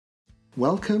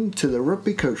Welcome to the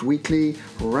Rugby Coach Weekly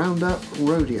Roundup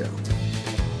Rodeo.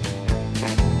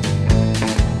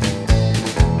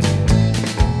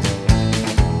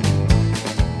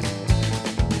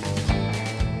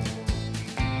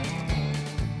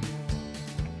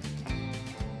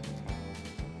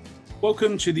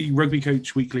 Welcome to the Rugby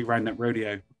Coach Weekly Roundup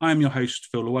Rodeo. I am your host,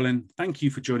 Phil Llewellyn. Thank you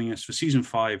for joining us for Season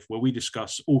 5, where we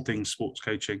discuss all things sports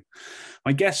coaching.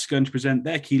 My guests are going to present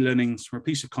their key learnings from a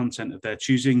piece of content of their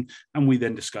choosing, and we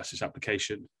then discuss its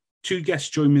application. 2 guests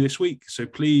join me this week, so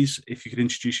please, if you could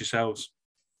introduce yourselves.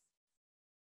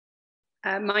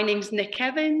 My name's Nick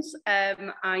Evans.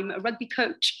 I'm a rugby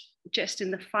coach, just in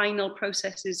the final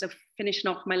processes of finishing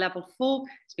off my level 4.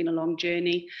 It's been a long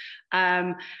journey.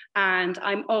 And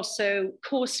I'm also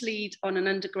course lead on an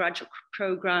undergraduate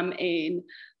program in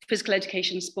physical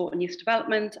education, sport and youth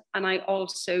development. And I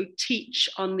also teach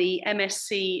on the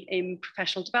MSc in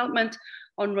professional development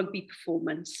on rugby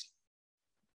performance.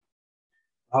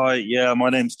 Hi,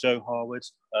 my name's Joe Harwood.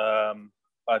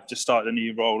 I've just started a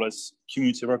new role as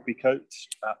community rugby coach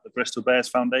at the Bristol Bears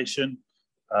Foundation.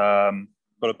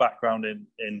 Got a background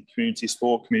in community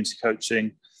sport, community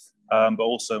coaching, but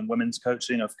also in women's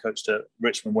coaching. I've coached at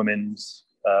Richmond Women's,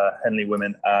 Henley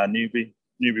Women, Newbury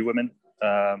Women.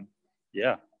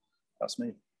 That's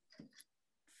me.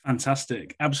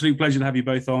 Fantastic. Absolute pleasure to have you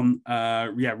both on.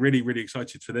 Really, really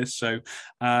excited for this. So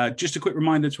just a quick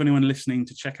reminder to anyone listening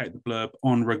to check out the blurb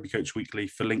on Rugby Coach Weekly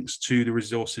for links to the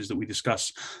resources that we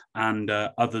discuss and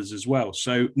others as well.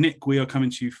 So Nick, we are coming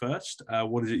to you first.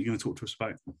 What is it you're going to talk to us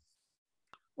about?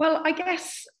 Well, I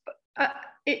guess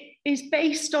it is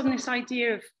based on this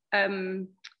idea of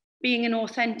being an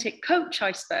authentic coach,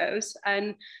 I suppose,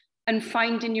 and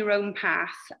finding your own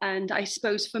path. And I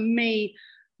suppose for me,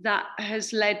 that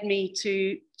has led me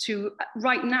to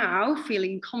right now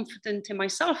feeling confident in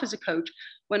myself as a coach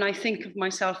when I think of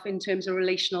myself in terms of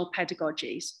relational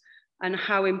pedagogies and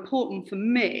how important for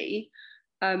me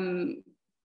the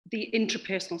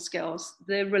interpersonal skills,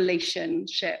 the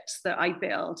relationships that I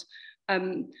build,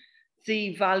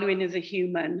 the valuing of the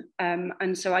human.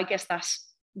 And so I guess that's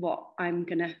what I'm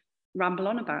going to ramble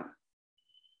on about.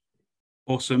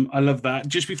 Awesome. I love that.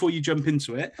 Just before you jump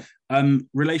into it,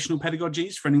 relational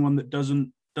pedagogies, for anyone that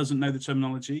doesn't know the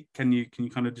terminology, can you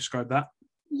kind of describe that?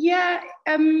 Yeah,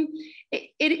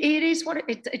 it is what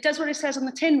it does what it says on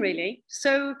the tin, really.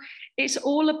 So it's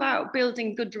all about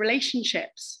building good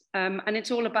relationships, and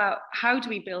it's all about how do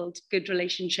we build good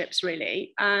relationships,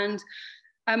 really. And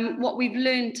what we've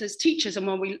learned as teachers, and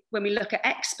when we look at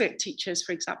expert teachers,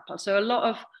 for example, so a lot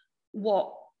of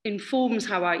what informs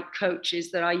how I coach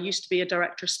is that I used to be a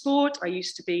director of sport, I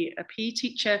used to be a PE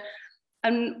teacher,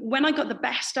 and when I got the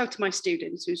best out of my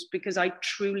students, it was because I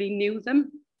truly knew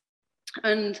them.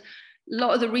 And a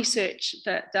lot of the research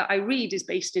that I read is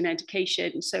based in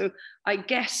education, so I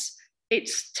guess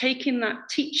it's taking that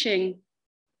teaching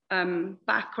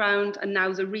background and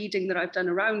now the reading that I've done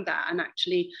around that and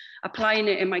actually applying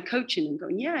it in my coaching and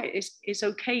going, it's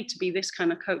okay to be this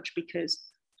kind of coach because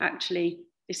actually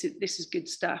this is good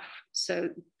stuff. So,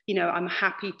 I'm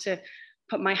happy to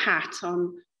put my hat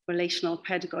on relational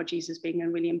pedagogies as being a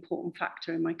really important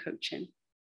factor in my coaching.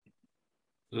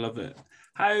 Love it.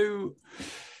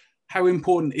 How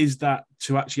important is that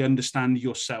to actually understand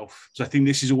yourself? So I think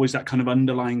this is always that kind of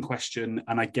underlying question.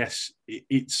 And I guess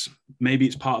it's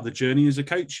part of the journey as a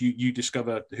coach. You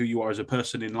discover who you are as a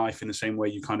person in life in the same way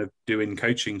you kind of do in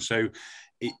coaching. So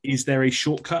is there a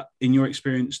shortcut in your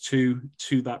experience to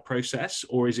that process?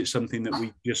 Or is it something that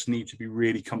we just need to be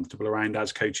really comfortable around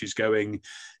as coaches going,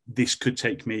 this could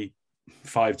take me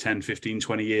 5, 10, 15,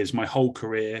 20 years, my whole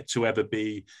career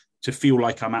to feel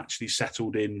like I'm actually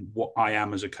settled in what I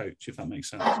am as a coach, if that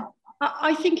makes sense?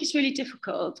 I think it's really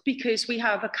difficult because we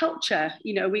have a culture,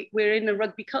 we're in a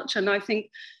rugby culture. And I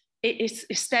think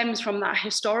it stems from that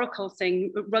historical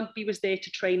thing. Rugby was there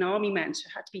to train army men, so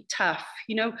it had to be tough,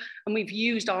 and we've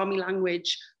used army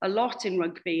language a lot in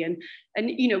rugby. And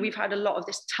we've had a lot of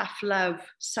this tough love,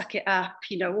 suck it up,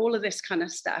 all of this kind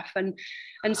of stuff. And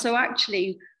so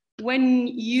actually, when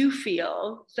you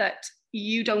feel that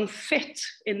you don't fit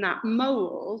in that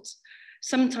mold,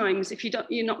 sometimes if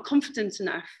you're not confident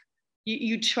enough,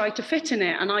 you try to fit in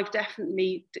it. And I've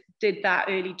definitely did that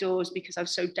early doors because I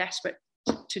was so desperate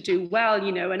to do well,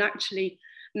 and actually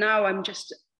now I'm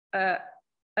just at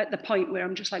the point where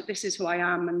I'm just like, this is who I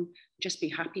am, and just be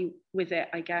happy with it,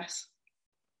 I guess.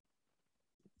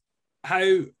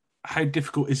 How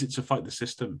difficult is it to fight the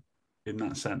system in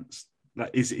that sense?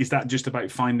 Is that just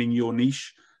about finding your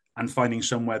niche and finding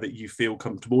somewhere that you feel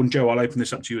comfortable. And Joe, I'll open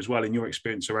this up to you as well. In your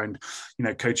experience around,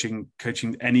 coaching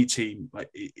any team, like,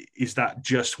 is that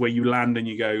just where you land and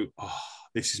you go, oh,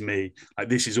 this is me, like,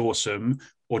 this is awesome?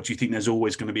 Or do you think there's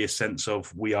always going to be a sense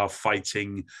of we are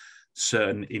fighting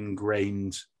certain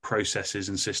ingrained processes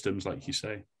and systems, like you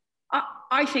say?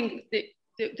 I think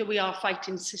that we are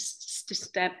fighting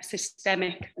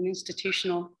systemic and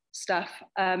institutional stuff.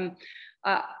 And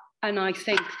I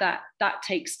think that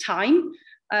takes time.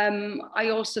 I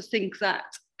also think that,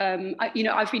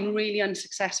 I've been really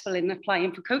unsuccessful in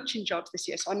applying for coaching jobs this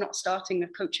year. So I'm not starting a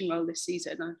coaching role this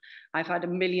season. I've had a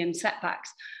million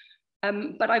setbacks.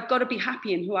 But I've got to be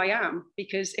happy in who I am,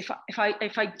 because if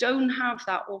I don't have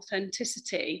that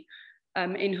authenticity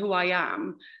in who I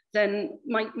am, then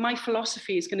my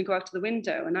philosophy is going to go out of the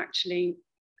window. And actually,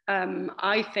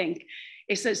 I think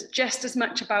it's just as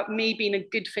much about me being a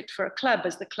good fit for a club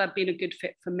as the club being a good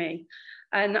fit for me.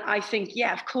 And I think,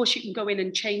 yeah, of course you can go in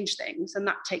and change things, and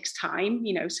that takes time.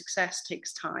 Success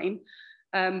takes time.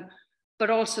 But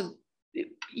also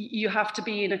you have to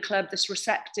be in a club that's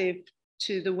receptive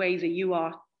to the way that you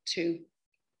are too.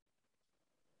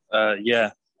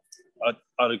 Yeah,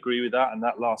 I'd agree with that. And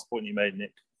that last point you made,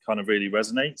 Nick, kind of really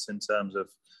resonates in terms of,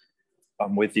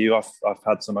 I'm with you. I've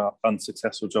had some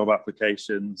unsuccessful job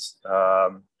applications,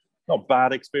 not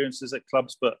bad experiences at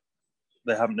clubs, but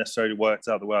they haven't necessarily worked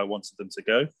out the way I wanted them to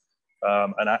go.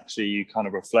 And actually you kind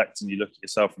of reflect and you look at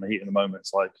yourself in the heat of the moment.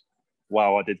 It's like,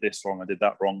 wow, I did this wrong, I did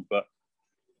that wrong. But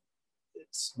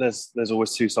there's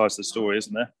always two sides to the story,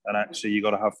 isn't there? And actually you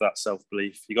got to have that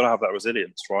self-belief. You got to have that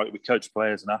resilience, right? We coach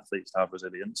players and athletes to have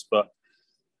resilience, but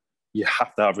you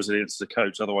have to have resilience as a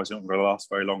coach. Otherwise you're not going to last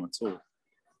very long at all.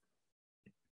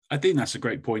 I think that's a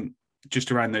great point,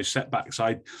 just around those setbacks.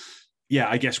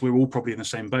 I guess we're all probably in the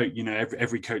same boat.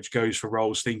 Every coach goes for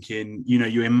roles thinking,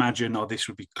 you imagine, oh, this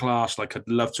would be class. Like, I'd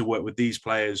love to work with these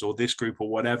players or this group or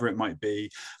whatever it might be.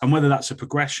 And whether that's a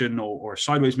progression or a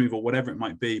sideways move or whatever it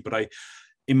might be. But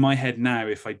in my head now,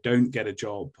 if I don't get a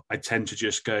job, I tend to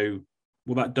just go,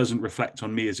 well, that doesn't reflect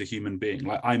on me as a human being.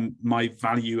 Like, my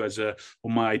value or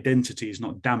my identity is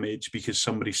not damaged because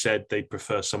somebody said they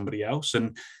prefer somebody else.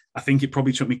 And I think it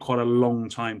probably took me quite a long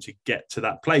time to get to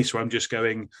that place where I'm just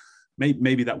going,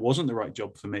 maybe that wasn't the right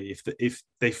job for me. If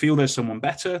they feel there's someone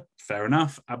better, fair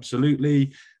enough,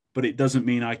 absolutely. But it doesn't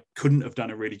mean I couldn't have done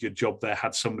a really good job there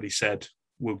had somebody said,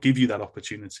 we'll give you that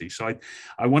opportunity. So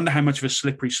I wonder how much of a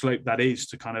slippery slope that is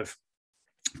to kind of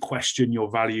question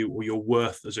your value or your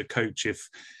worth as a coach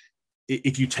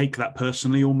if you take that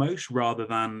personally almost, rather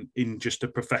than in just a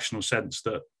professional sense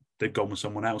that they've gone with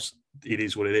someone else. It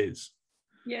is what it is.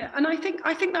 Yeah, and I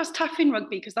think that's tough in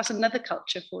rugby, because that's another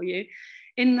culture for you,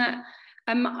 in that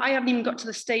I haven't even got to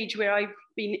the stage where I've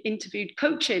been interviewed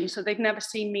coaching, so they've never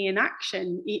seen me in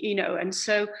action, and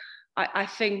so I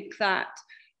think that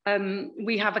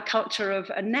we have a culture of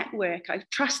a network. I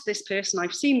trust this person,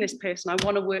 I've seen this person, I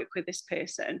want to work with this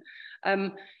person.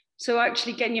 So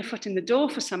actually getting your foot in the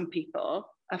door for some people,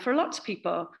 for lots of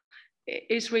people,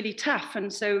 is really tough.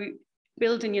 And so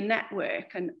building your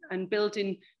network and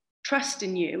building trust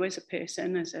in you as a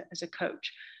person, as a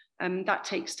coach, that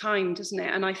takes time, doesn't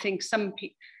it? And I think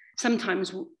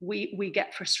sometimes we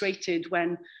get frustrated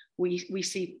when we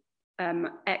see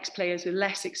ex-players with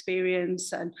less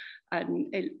experience and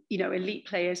elite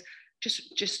players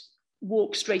just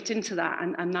walk straight into that,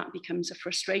 and that becomes a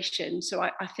frustration. So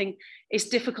I think it's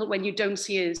difficult when you don't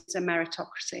see it as a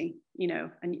meritocracy,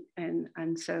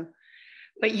 and so,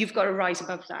 but you've got to rise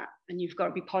above that, and you've got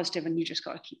to be positive, and you just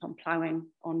got to keep on ploughing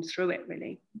on through it,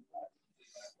 really.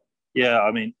 Yeah,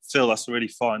 I mean, Phil, that's a really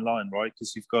fine line, right?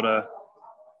 Because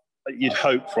you'd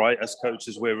hope, right, as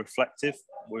coaches, we're reflective.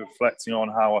 We're reflecting on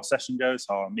how our session goes,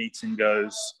 how our meeting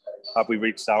goes. Have we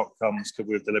reached outcomes? Could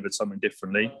we have delivered something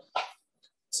differently?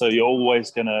 So there's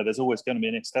always going to be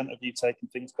an extent of you taking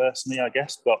things personally, I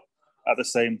guess. But at the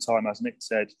same time, as Nick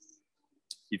said,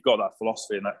 you've got that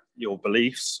philosophy and that your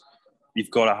beliefs,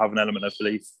 you've got to have an element of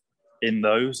belief in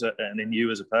those and in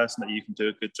you as a person that you can do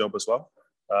a good job as well.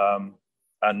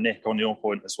 And Nick, on your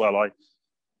point as well, I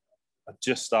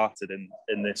just started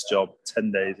in this job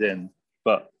 10 days in,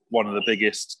 but one of the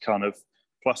biggest kind of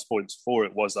plus points for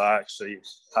it was I actually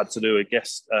had to do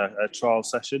a trial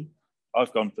session.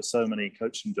 I've gone for so many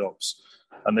coaching jobs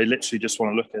and they literally just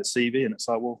want to look at a CV, and it's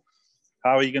like, well,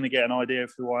 how are you going to get an idea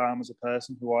of who I am as a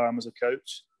person, who I am as a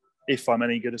coach, if I'm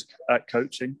any good at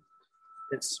coaching?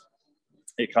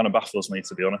 It kind of baffles me,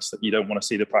 to be honest, that you don't want to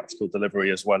see the practical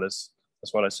delivery as well as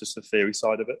just the theory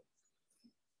side of it.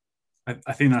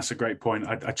 I think that's a great point.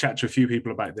 I chat to a few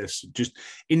people about this. Just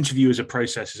interview as a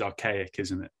process is archaic,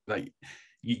 isn't it? Like,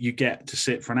 you get to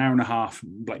sit for an hour and a half,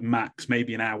 like max,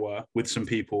 maybe an hour with some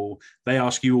people. They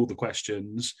ask you all the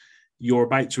questions. You're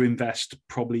about to invest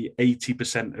probably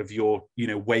 80% of your,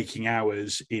 waking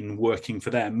hours in working for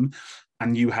them.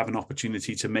 And you have an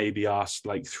opportunity to maybe ask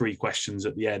like 3 questions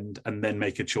at the end and then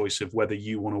make a choice of whether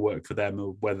you want to work for them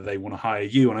or whether they want to hire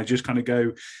you. And I just kind of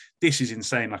go, this is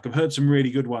insane. Like, I've heard some really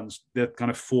good ones. They're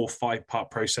kind of 4 or 5 part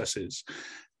processes.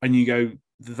 And you go,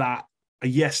 that,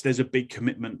 yes, there's a big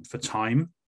commitment for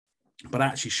time, but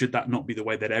actually, should that not be the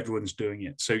way that everyone's doing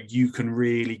it? So you can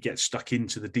really get stuck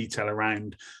into the detail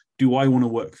around, do I want to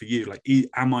work for you? Like,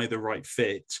 am I the right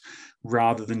fit?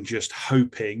 Rather than just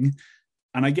hoping.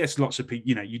 And I guess lots of people,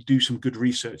 you do some good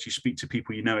research, you speak to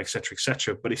people, et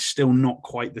cetera, but it's still not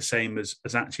quite the same as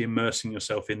actually immersing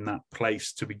yourself in that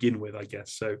place to begin with, I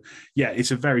guess. So yeah,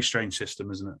 it's a very strange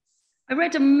system, isn't it? I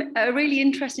read a really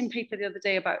interesting paper the other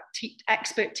day about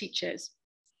expert teachers,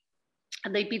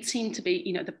 and they'd been seen to be,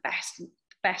 the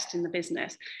best in the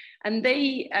business. And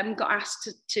they got asked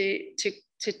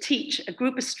to teach a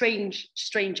group of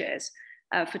strangers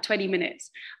for 20 minutes.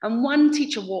 And one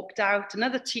teacher walked out,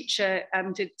 another teacher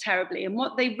did terribly. And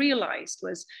what they realized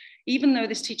was, even though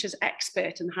this teacher's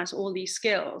expert and has all these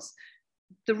skills,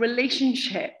 the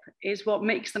relationship is what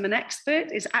makes them an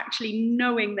expert, is actually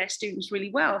knowing their students really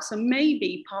well. So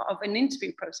maybe part of an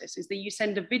interview process is that you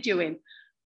send a video in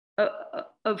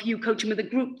of you coaching with a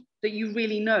group that you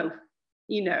really know,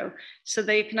 so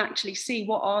they can actually see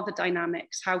what are the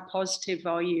dynamics, how positive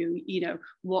are you,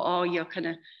 what are your kind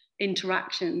of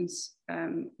interactions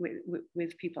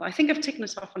with people. I think I've taken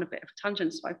us off on a bit of a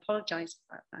tangent, so I apologize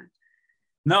about that.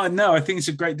 No, I think it's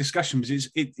a great discussion, because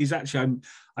it is actually,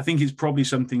 I think it's probably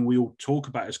something we all talk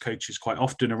about as coaches quite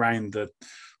often, around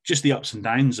just the ups and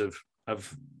downs of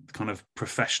kind of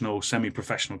professional,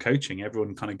 semi-professional coaching.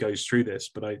 Everyone kind of goes through this,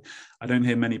 but I don't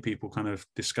hear many people kind of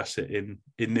discuss it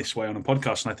in this way on a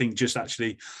podcast. And I think just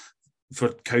actually for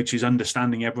coaches,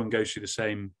 understanding everyone goes through the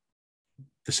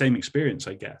same experience,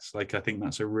 I guess. Like, I think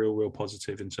that's a real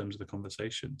positive in terms of the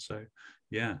conversation. So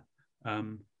yeah.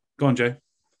 Go on, Joe.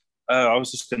 I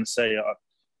was just going to say,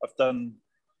 I've done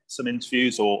some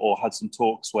interviews or had some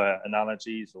talks where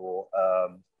analogies or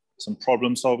some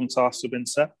problem-solving tasks have been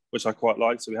set, which I quite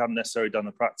like. So we haven't necessarily done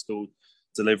the practical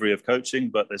delivery of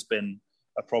coaching, but there's been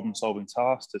a problem-solving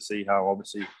task to see how,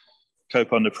 obviously,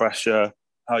 cope under pressure,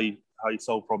 how you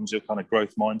solve problems, your kind of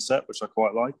growth mindset, which I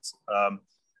quite liked.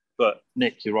 But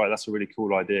Nick, you're right. That's a really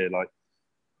cool idea. Like,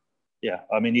 yeah,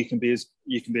 I mean, you can be as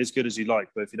good as you like,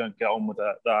 but if you don't get on with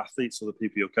the athletes or the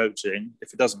people you're coaching,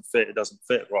 if it doesn't fit, it doesn't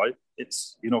fit, right?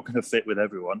 You're not going to fit with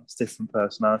everyone. It's different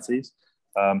personalities.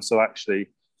 So actually,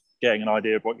 getting an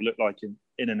idea of what you look like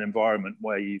in an environment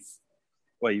where you've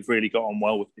really got on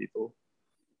well with people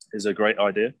is a great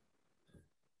idea.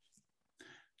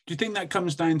 Do you think that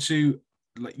comes down to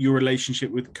like your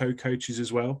relationship with co-coaches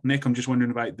as well? Nick, I'm just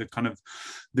wondering about the kind of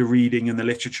the reading and the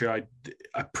literature. I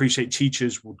appreciate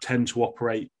teachers will tend to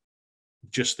operate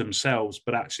just themselves,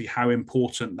 but actually how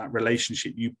important that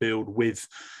relationship you build with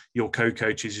your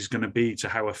co-coaches is going to be to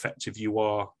how effective you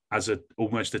are as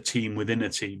almost a team within a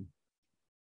team.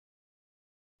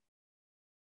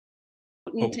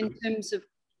 In terms of,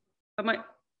 can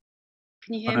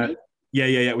you hear me?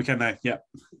 Yeah, we can now. Yeah.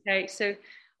 Okay, so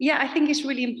yeah, I think it's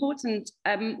really important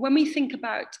when we think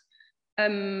about,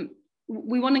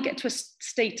 we want to get to a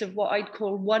state of what I'd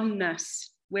call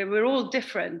oneness, where we're all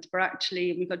different, but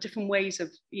actually we've got different ways of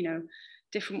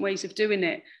doing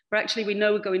it. But actually we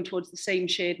know we're going towards the same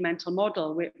shared mental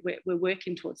model. We're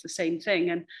working towards the same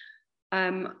thing.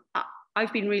 And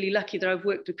I've been really lucky that I've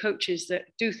worked with coaches that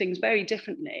do things very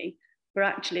differently, but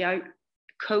actually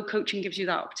co-coaching gives you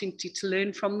that opportunity to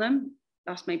learn from them.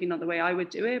 That's maybe not the way I would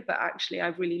do it, but actually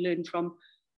I've really learned from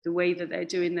the way that they're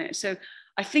doing it. So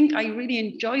I think I really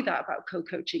enjoy that about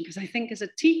co-coaching, because I think as a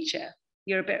teacher,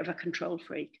 you're a bit of a control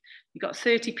freak. You've got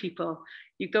 30 people,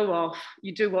 you go off,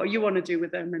 you do what you want to do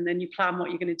with them, and then you plan what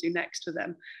you're going to do next with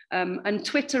them. And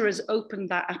Twitter has opened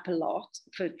that up a lot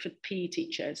for PE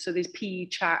teachers. So there's PE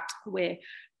chat where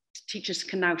teachers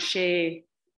can now share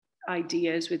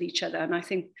ideas with each other. And I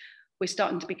think we're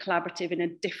starting to be collaborative in a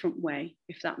different way,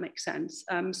 if that makes sense.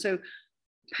 So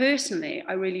personally,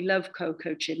 I really love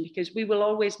co-coaching, because we will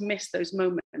always miss those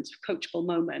moments, coachable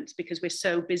moments, because we're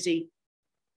so busy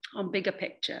on bigger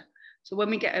picture. So when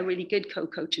we get a really good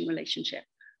co-coaching relationship,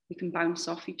 we can bounce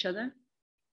off each other.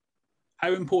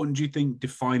 How important do you think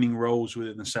defining roles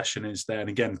within the session is there? And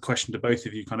again, question to both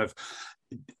of you, kind of,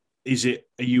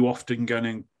 are you often going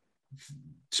to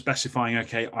specifying,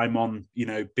 okay, I'm on,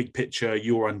 big picture,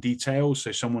 you're on details,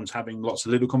 so someone's having lots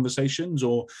of little conversations,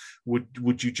 or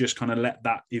would you just kind of let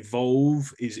that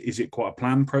evolve? Is it quite a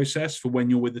planned process for when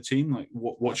you're with the team? Like,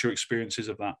 what's your experiences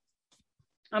of that?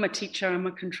 I'm a teacher, I'm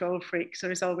a control freak, so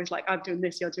it's always like, I'm doing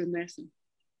this, you're doing this. And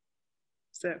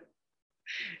so,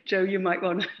 Joe, you might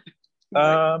want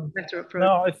a better approach.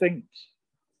 No, I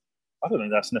don't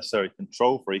think that's necessarily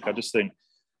control freak. I just think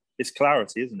it's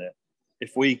clarity, isn't it?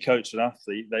 If we coach an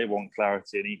athlete, they want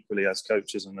clarity, and equally as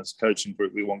coaches and as a coaching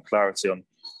group, we want clarity on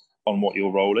what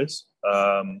your role is.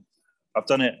 I've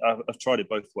done it. I've tried it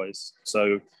both ways.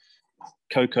 So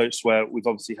co-coached where we've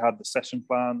obviously had the session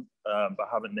plan, but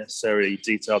haven't necessarily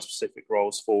detailed specific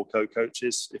roles for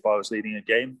co-coaches if I was leading a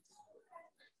game.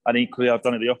 And equally, I've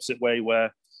done it the opposite way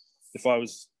where if I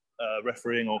was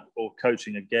refereeing or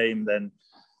coaching a game, then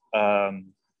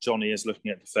Johnny is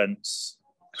looking at defence,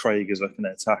 Craig is looking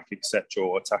at attack, etc.,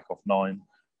 or attack off 9.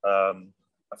 I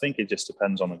think it just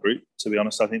depends on the group, to be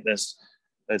honest. I think there's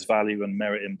value and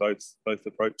merit in both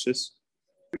approaches.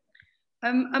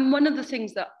 And one of the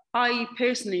things that I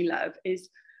personally love is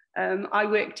I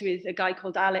worked with a guy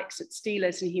called Alex at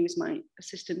Steelers, and he was my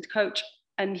assistant coach,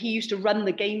 and he used to run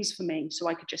the games for me so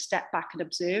I could just step back and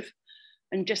observe.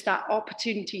 And just that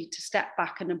opportunity to step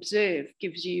back and observe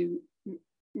gives you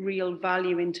real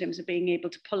value in terms of being able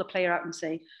to pull a player out and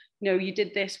say, you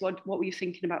did this, what were you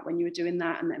thinking about when you were doing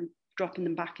that, and then dropping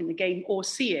them back in the game, or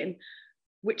seeing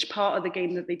which part of the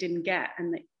game that they didn't get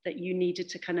and that you needed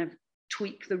to kind of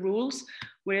tweak the rules.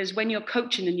 Whereas when you're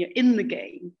coaching and you're in the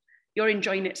game, you're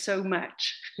enjoying it so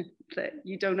much that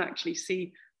you don't actually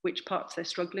see which parts they're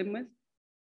struggling with.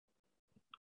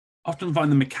 I often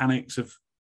find the mechanics of,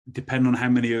 depending on how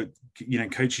many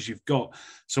coaches you've got,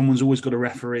 someone's always got a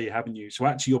referee, haven't you? So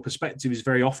actually your perspective is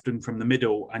very often from the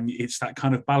middle, and it's that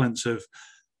kind of balance of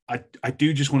I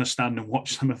do just want to stand and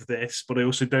watch some of this, but I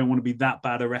also don't want to be that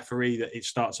bad a referee that it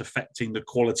starts affecting the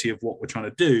quality of what we're trying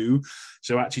to do.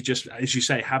 So actually, just as you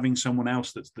say, having someone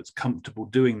else that's comfortable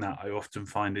doing that, I often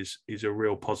find is a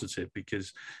real positive,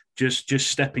 because just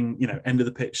stepping, end of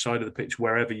the pitch, side of the pitch,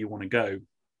 wherever you want to go,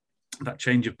 that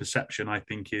change of perception, I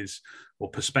think,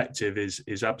 perspective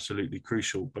is absolutely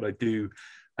crucial. But I do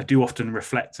often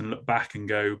reflect and look back and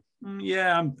go,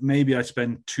 maybe I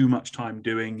spend too much time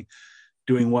doing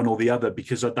one or the other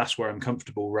because that's where I'm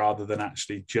comfortable, rather than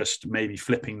actually just maybe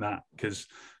flipping that, because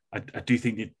I do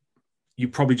think you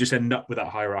probably just end up with that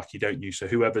hierarchy, don't you? So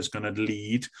whoever's going to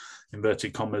lead,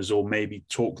 inverted commas, or maybe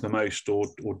talk the most or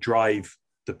drive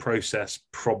the process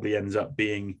probably ends up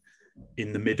being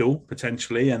in the middle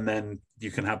potentially, and then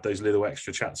you can have those little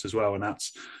extra chats as well. And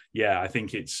that's, I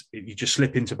think you just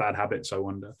slip into bad habits, I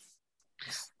wonder.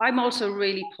 I'm also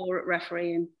really poor at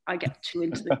refereeing. I get too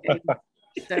into the game.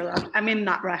 So I'm in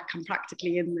that wreck. I'm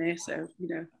practically in there. So,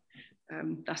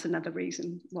 that's another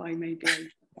reason why maybe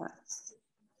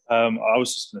I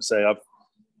was just going to say,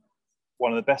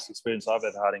 one of the best experiences I've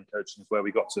ever had in coaching is where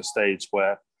we got to a stage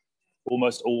where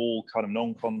almost all kind of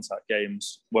non-contact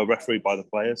games were refereed by the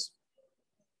players.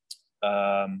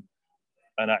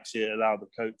 And actually it allowed the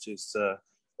coaches to,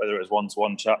 whether it was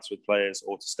one-to-one chats with players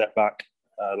or to step back,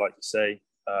 like you say.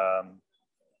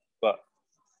 But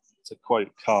to quote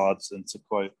Cards and to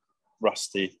quote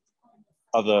Rusty,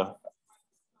 other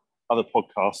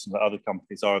podcasts and other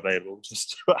companies are available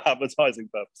just for advertising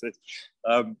purposes.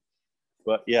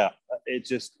 But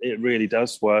it really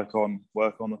does work on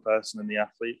the person and the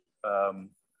athlete.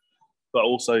 But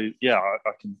also,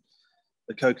 I can.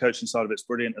 The co-coaching side of it's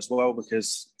brilliant as well,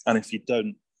 because, and if you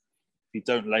don't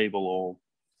label or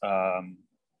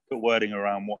put wording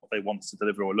around what they want to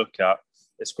deliver or look at,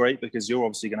 it's great, because you're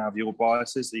obviously going to have your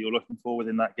biases that you're looking for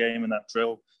within that game and that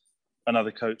drill.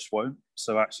 Another coach won't.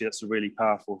 So actually, that's a really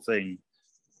powerful thing,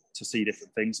 to see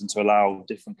different things and to allow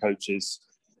different coaches.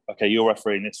 Okay, you're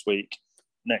refereeing this week.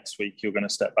 Next week, you're going to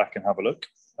step back and have a look.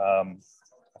 I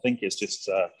think it's just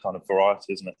kind of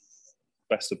variety, isn't it?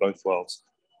 Best of both worlds.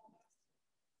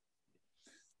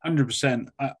 100%.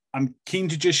 I'm keen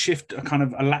to just shift a kind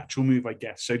of a lateral move, I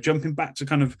guess. So jumping back to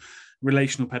kind of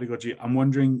relational pedagogy, I'm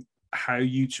wondering how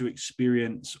you two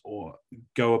experience or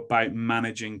go about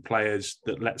managing players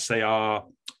that, let's say, are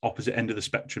opposite end of the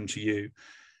spectrum to you.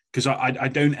 Because I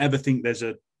don't ever think there's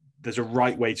a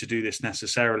right way to do this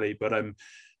necessarily, but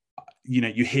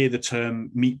you hear the term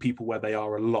meet people where they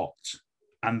are a lot.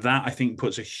 And that, I think,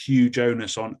 puts a huge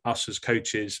onus on us as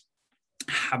coaches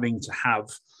having to have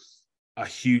a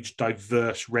huge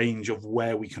diverse range of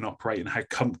where we can operate and how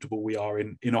comfortable we are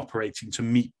in operating to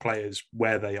meet players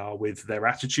where they are with their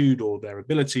attitude or their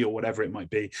ability or whatever it might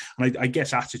be. And I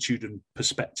guess attitude and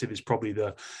perspective is probably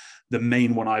the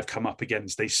main one I've come up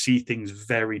against. They see things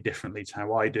very differently to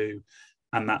how I do,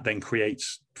 and that then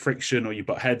creates friction, or you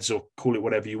butt heads, or call it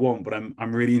whatever you want. But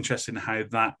I'm really interested in how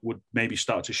that would maybe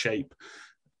start to shape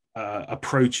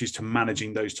approaches to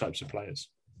managing those types of players.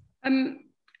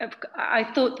 I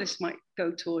thought this might go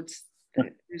towards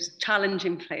those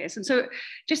challenging players. And so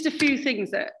just a few things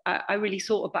that I really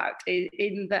thought about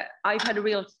in that I've had a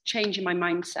real change in my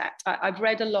mindset. I've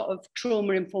read a lot of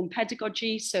trauma-informed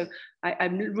pedagogy. So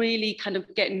I'm really kind of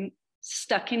getting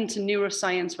stuck into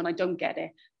neuroscience when I don't get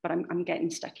it, but I'm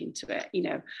getting stuck into it, you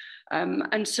know.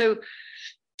 And so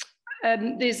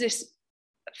there's this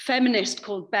feminist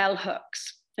called Bell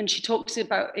Hooks, and she talks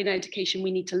about in education, we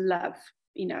need to love,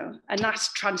 you know, and that's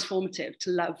transformative,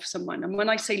 to love someone. And when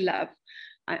I say love,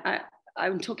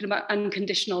 I'm talking about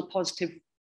unconditional positive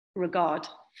regard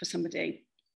for somebody.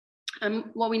 And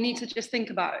what we need to just think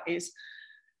about is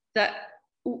that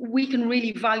we can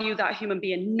really value that human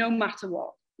being no matter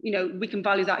what. You know, we can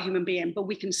value that human being, but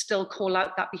we can still call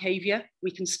out that behavior.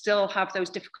 We can still have those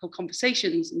difficult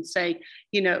conversations and say,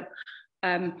 you know,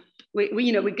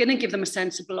 we're going to give them a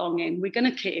sense of belonging. We're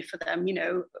going to care for them. You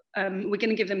know, we're going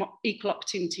to give them equal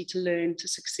opportunity to learn, to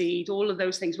succeed, all of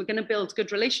those things. We're going to build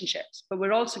good relationships, but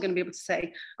we're also going to be able to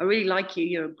say, I really like you.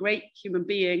 You're a great human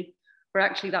being, but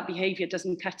actually that behavior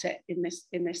doesn't cut it in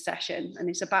this session. And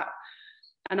it's about,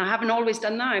 and I haven't always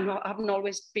done that. I haven't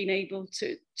always been able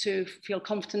to feel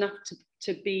confident enough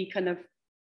to be kind of,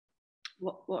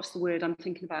 what's the word I'm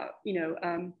thinking about? You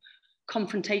know,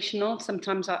 confrontational.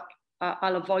 Sometimes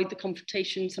I'll avoid the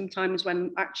confrontation sometimes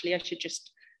when actually I should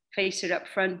just face it up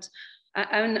front.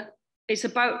 And it's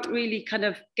about really kind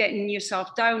of getting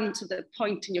yourself down to the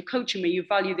point in your coaching where you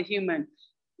value the human,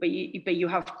 but you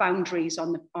have boundaries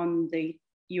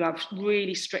you have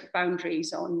really strict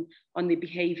boundaries on the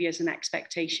behaviors and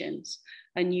expectations.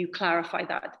 And you clarify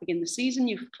that at the beginning of the season,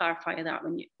 you clarify that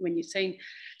when you're saying,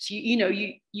 so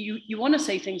you want to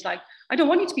say things like, I don't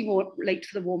want you to be more late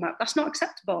for the warm-up. That's not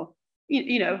acceptable.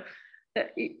 You know,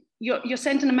 that you're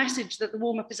sending a message that the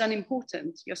warm-up is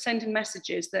unimportant. You're sending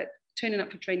messages that turning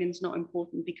up for training is not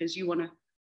important because you want to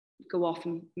go off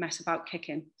and mess about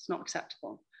kicking. It's not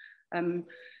acceptable.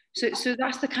 So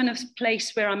that's the kind of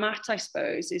place where I'm at, I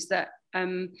suppose, is that,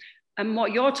 and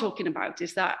what you're talking about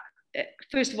is that,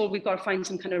 first of all, we've got to find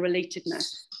some kind of relatedness.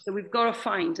 So we've got to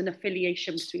find an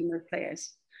affiliation between the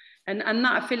players. And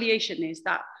that affiliation is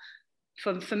that,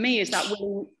 for me, is that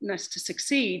willingness to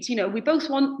succeed. You know, we both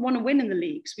want to win in the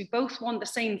leagues. We both want the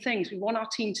same things. We want our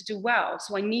team to do well.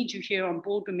 So I need you here on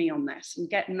board with me on this and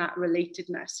getting that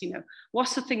relatedness. You know,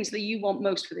 what's the things that you want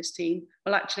most for this team?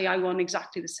 Well, actually, I want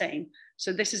exactly the same.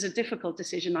 So this is a difficult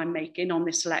decision I'm making on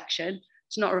this selection.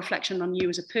 It's not a reflection on you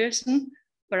as a person,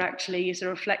 but actually is a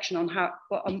reflection on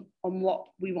on what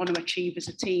we want to achieve as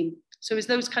a team. So it's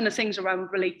those kind of things around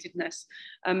relatedness.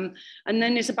 And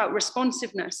then it's about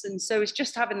responsiveness. And so it's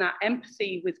just having that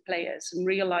empathy with players and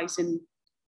realizing,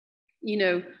 you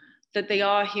know, that they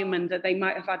are human, that they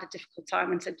might have had a difficult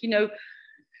time and said, you know,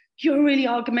 you're really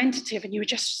argumentative and you were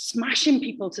just smashing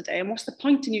people today. And what's the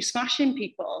point in you smashing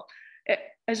people?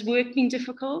 Has work been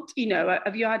difficult? You know,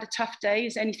 have you had a tough day?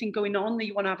 Is anything going on that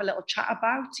you want to have a little chat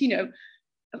about? You know,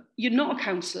 you're not a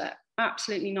counsellor,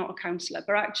 absolutely not a counsellor,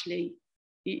 but actually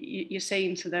you're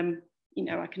saying to them, you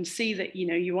know, I can see that, you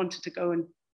know, you wanted to go and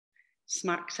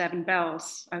smack 7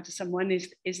 bells out of someone.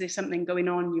 Is there something going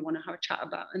on you want to have a chat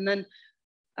about? And then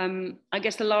I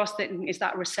guess the last thing is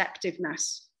that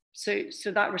receptiveness. So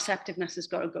that receptiveness has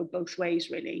got to go both ways,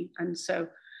 really.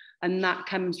 And that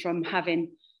comes from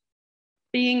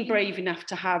being brave enough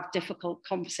to have difficult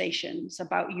conversations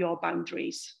about your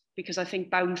boundaries, because I think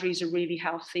boundaries are really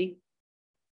healthy.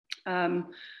 And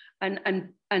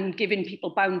giving people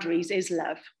boundaries is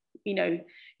love. You know,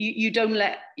 you don't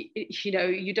let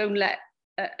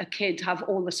a kid have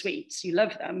all the sweets. You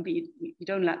love them, but you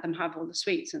don't let them have all the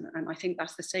sweets. And I think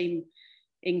that's the same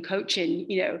in coaching,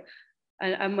 you know.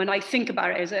 And when I think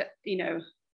about it, is that, you know,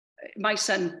 my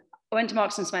son, I went to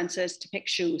Marks and Spencer's to pick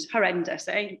shoes, horrendous,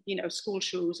 you know, school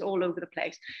shoes all over the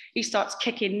place. He starts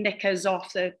kicking knickers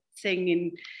off the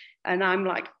thing and I'm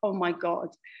like, oh my God,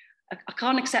 I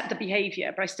can't accept the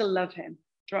behavior, but I still love him.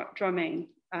 Do you know what I mean?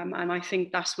 And I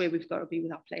think that's where we've got to be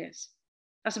with our players.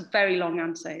 That's a very long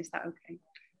answer. Is that okay?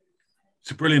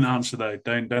 It's a brilliant answer, though.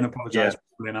 Don't apologise. Yeah.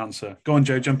 Brilliant answer. Go on,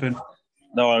 Joe, jump in.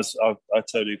 No, I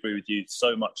totally agree with you.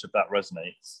 So much of that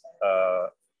resonates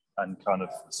and kind of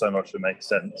so much of it makes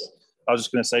sense. I was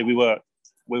just going to say we were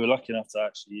we were lucky enough to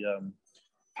actually,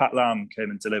 Pat Lamb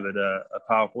came and delivered a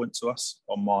PowerPoint to us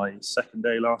on my second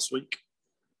day last week,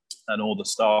 and all the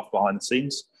staff behind the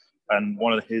scenes. And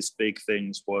one of his big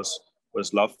things was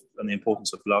love and the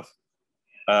importance of love,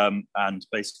 and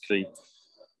basically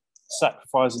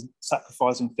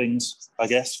sacrificing things, I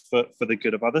guess, for the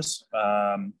good of others.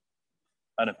 And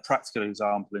a practical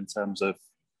example in terms of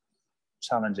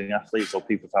challenging athletes or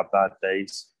people who've had bad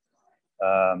days.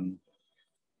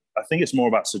 I think it's more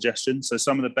about suggestion. So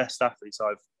some of the best athletes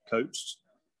I've coached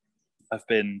have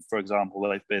been, for example,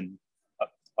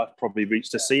 I've probably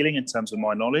reached a ceiling in terms of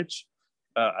my knowledge.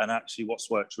 And actually what's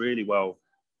worked really well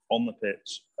on the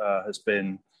pitch has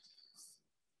been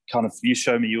kind of, you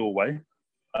show me your way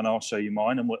and I'll show you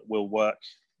mine, and we'll work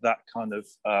that kind of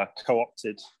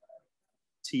co-opted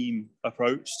team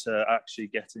approach to actually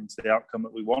getting to the outcome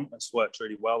that we want. That's worked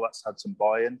really well. That's had some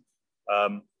buy-in.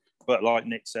 But like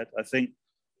Nick said, I think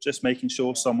just making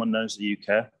sure someone knows that you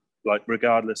care, like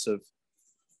regardless of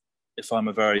if I'm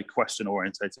a very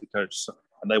question-orientated coach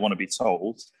and they want to be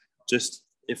told, just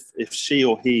if she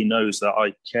or he knows that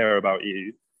I care about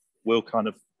you, we'll kind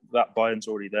of, that buy-in's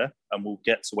already there, and we'll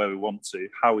get to where we want to.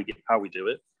 How we do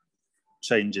it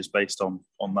changes based on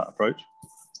that approach.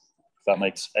 If that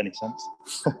makes any sense.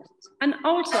 And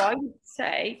also, I would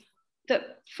say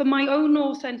that for my own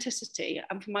authenticity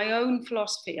and for my own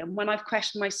philosophy, and when I've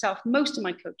questioned myself, most of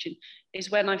my coaching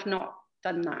is when I've not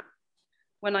done that,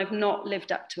 when I've not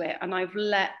lived up to it, and I've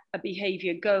let a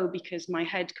behaviour go because my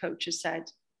head coach has said,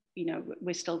 you know,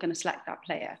 we're still going to select that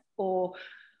player, or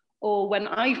when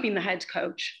I've been the head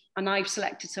coach and I've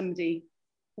selected somebody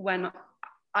when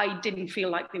I didn't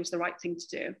feel like it was the right thing to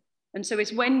do. And so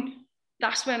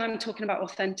that's when I'm talking about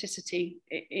authenticity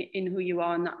in who you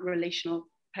are, and that relational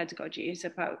pedagogy is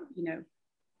about, you know,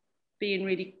 being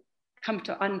really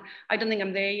comfortable. And I don't think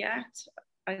I'm there yet.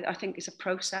 I think it's a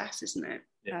process, isn't it?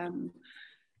 Yeah.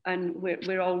 And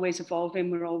we're always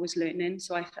evolving, we're always learning.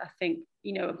 So I think,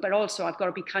 you know, but also I've got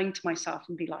to be kind to myself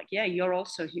and be like, yeah, you're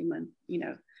also human, you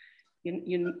know.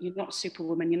 You're not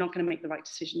Superwoman. You're not going to make the right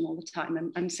decision all the time.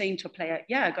 And I'm saying to a player,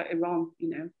 yeah, I got it wrong. You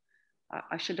know,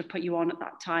 I should have put you on at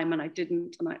that time, and I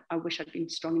didn't. And I wish I'd been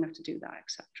strong enough to do that,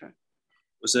 etc.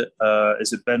 Was it?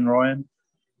 Is it Ben Ryan?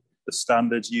 The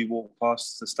standards you walk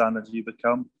past, the standards you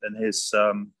become. In his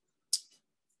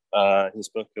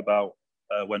book about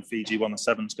when Fiji won the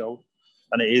Sevens gold,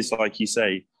 and it is like you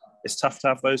say, it's tough to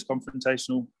have those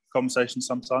confrontational conversations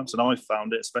sometimes. And I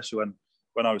found it, especially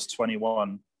when I was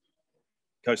 21.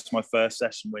 Coached my first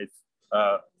session with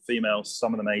females,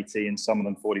 some of them 18, some of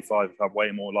them 45, who have way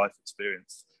more life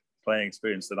experience, playing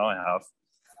experience than I have.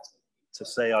 To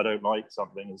say I don't like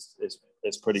something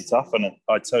is pretty tough, and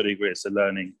I totally agree. It's a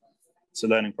learning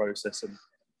process, and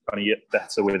kind of get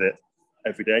better with it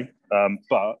every day.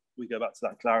 But we go back to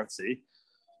that clarity.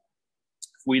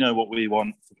 If we know what we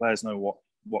want, if the players know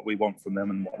what we want from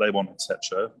them and what they want,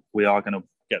 etc., we are going to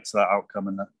get to that outcome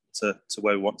and to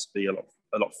where we want to be a lot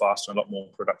faster and a lot more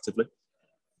productively.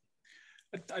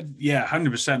 Yeah,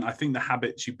 100%. I think the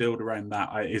habits you build around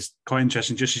that is quite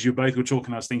interesting. Just as you both were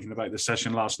talking, I was thinking about the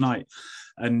session last night,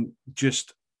 and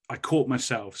just I caught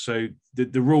myself. So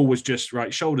the rule was just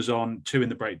right, shoulders on, 2 in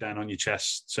the breakdown on your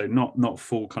chest, so not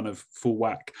full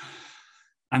whack.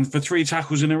 And for 3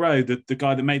 tackles in a row, the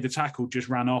guy that made the tackle just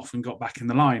ran off and got back in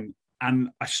the line, and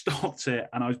I stopped it,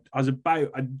 and I was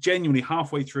genuinely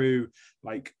halfway through,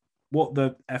 like, what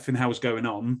the effing hell's going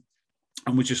on,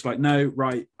 and was just like, no,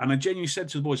 right. And I genuinely said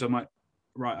to the boys, I'm like,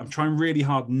 right, I'm trying really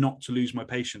hard not to lose my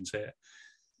patience here.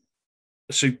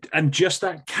 So, and just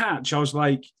that catch, I was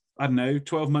like, I don't know,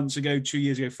 12 months ago, 2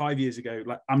 years ago, 5 years ago,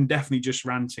 like, I'm definitely just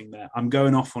ranting there. I'm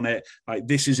going off on it. Like,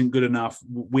 this isn't good enough.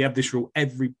 We have this rule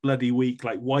every bloody week.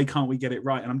 Like, why can't we get it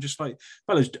right? And I'm just like,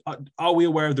 fellas, are we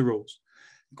aware of the rules?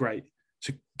 Great.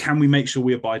 So can we make sure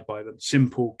we abide by them?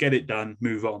 Simple, get it done,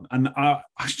 move on. And I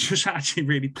was just actually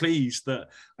really pleased that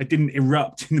I didn't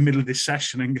erupt in the middle of this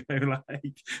session and go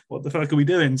like, what the fuck are we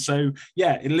doing? So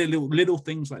yeah, little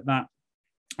things like that.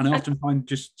 And I often find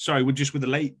with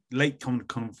a late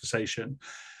conversation,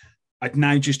 I'd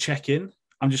now just check in.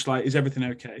 I'm just like, is everything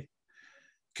okay?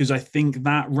 Because I think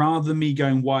that rather than me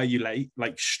going, why are you late?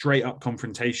 Like straight up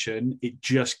confrontation, it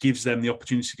just gives them the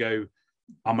opportunity to go,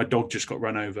 oh, my dog just got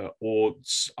run over, or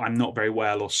I'm not very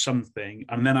well, or something.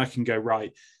 And then I can go,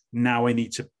 right, now I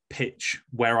need to pitch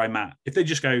where I'm at. If they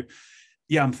just go,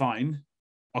 yeah, I'm fine.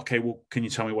 Okay, well, can you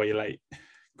tell me why you're late?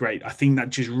 Great. I think that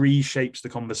just reshapes the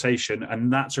conversation.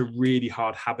 And that's a really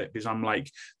hard habit, because I'm like,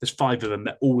 there's 5 of them,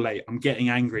 they're all late. I'm getting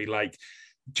angry, like,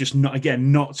 just not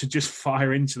to just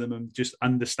fire into them and just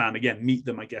understand, again, meet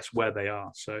them, I guess, where they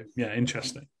are. So yeah,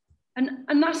 interesting.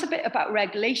 And that's a bit about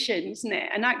regulation, isn't it?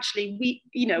 And actually,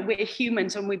 we're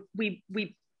humans, and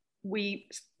we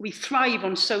thrive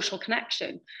on social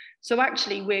connection. So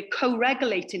actually, we're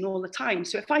co-regulating all the time.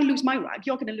 So if I lose my rag,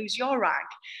 you're going to lose your rag.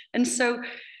 And so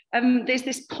there's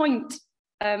this point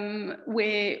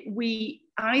where we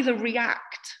either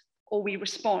react or we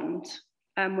respond,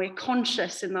 and we're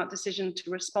conscious in that decision to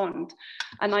respond.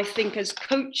 And I think as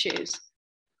coaches,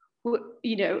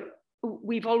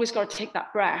 we've always got to take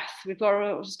that breath. We've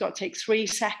always got to take 3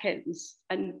 seconds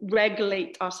and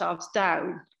regulate ourselves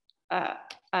down. And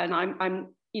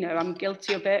I'm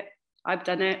guilty of it. I've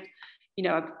done it.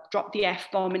 I've dropped the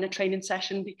F-bomb in a training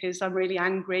session because I'm really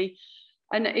angry,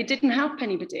 and it didn't help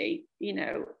anybody.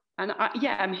 And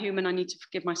I'm human. I need to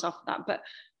forgive myself for that. But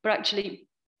actually,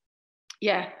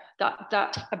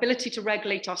 that ability to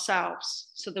regulate ourselves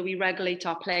so that we regulate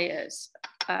our players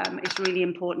is really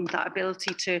important. That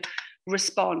ability to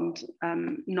respond,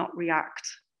 not react.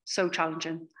 So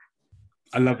challenging.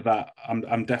 I love that.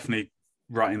 I'm definitely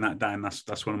writing that down.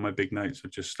 That's one of my big notes.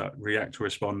 Of just react to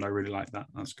respond. I really like that.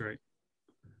 That's great.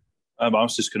 I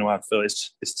was just going to add, Phil,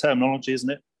 it's terminology, isn't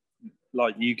it?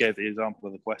 Like you gave the example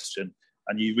of the question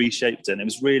and you reshaped it. And it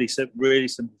was really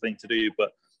simple thing to do.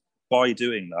 But by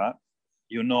doing that,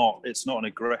 it's not an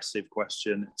aggressive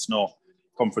question. It's not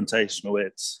confrontational.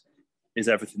 Is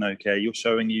everything okay? You're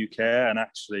showing you care, and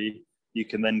actually you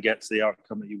can then get to the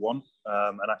outcome that you want.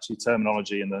 And actually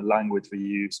terminology and the language we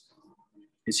use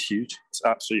is huge. It's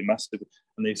absolutely massive.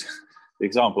 And the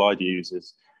example I'd use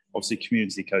is obviously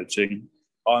community coaching.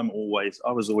 I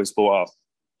was always brought up,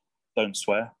 don't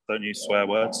swear, don't use swear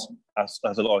words, as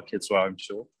a lot of kids swear, I'm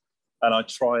sure. And I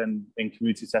try and, in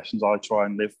community sessions, I try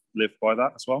and live by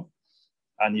that as well.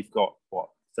 And you've got,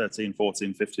 13,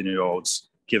 14, 15-year-olds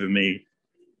giving me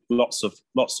lots of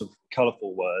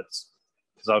colourful words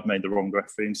because I've made the wrong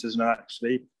references. And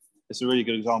actually, it's a really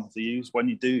good example to use when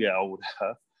you do get older.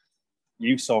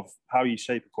 Use of how you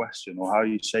shape a question or how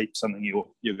you shape something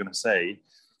you're going to say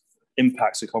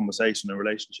impacts a conversation and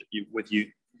relationship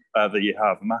that you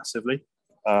have massively.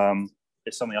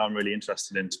 It's something I'm really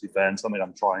interested in, to be fair, and something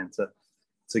I'm trying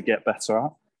to get better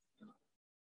at.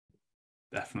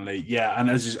 Definitely, yeah. And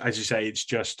as you say, it's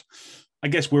just, I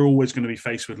guess we're always going to be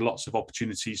faced with lots of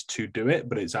opportunities to do it,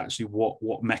 but it's actually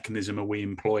what mechanism are we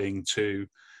employing to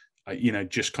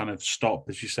just kind of stop,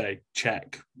 as you say,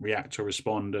 check, react or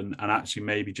respond, and actually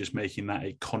maybe just making that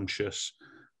a conscious,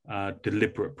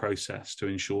 deliberate process to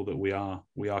ensure that we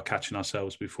are catching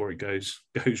ourselves before it goes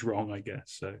wrong, I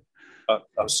guess. So I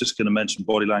was just going to mention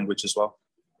body language as well.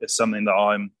 It's something that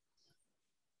I'm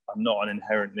not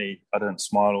I don't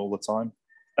smile all the time.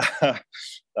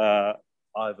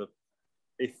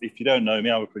 If you don't know me,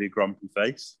 I have a pretty grumpy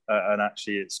face, and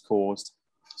actually it's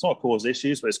not caused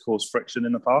issues, but it's caused friction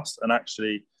in the past. And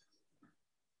actually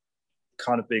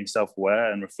kind of being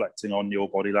self-aware and reflecting on your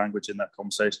body language in that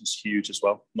conversation is huge as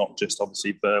well. Not just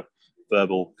obviously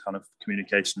verbal kind of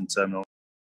communication and terminology.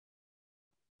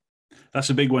 That's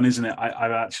a big one, isn't it?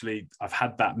 I've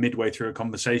had that midway through a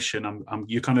conversation.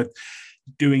 You're kind of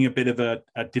doing a bit of a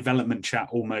development chat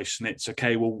almost, and it's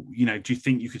okay, well, do you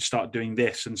think you could start doing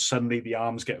this? And suddenly the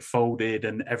arms get folded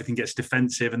and everything gets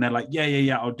defensive, and they're like,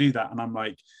 yeah, I'll do that. And I'm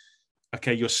like,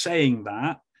 okay, you're saying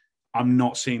that, I'm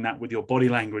not seeing that with your body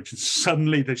language. And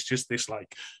suddenly there's just this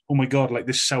like, oh my God, like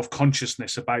this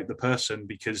self-consciousness about the person,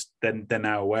 because then they're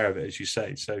now aware of it, as you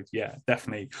say. So yeah,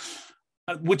 definitely.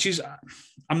 Which is,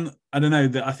 I don't know,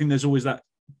 that I think there's always that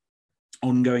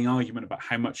ongoing argument about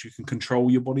how much you can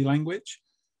control your body language.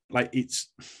 Like it's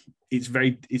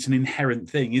an inherent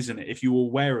thing, isn't it? If you were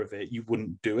aware of it, you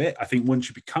wouldn't do it. I think once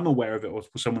you become aware of it, or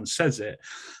someone says it,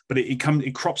 but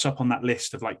it crops up on that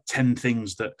list of like 10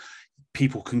 things that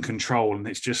people can control, and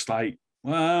it's just like,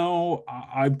 well,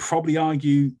 I'd probably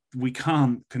argue we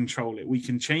can't control it. We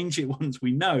can change it once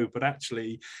we know, but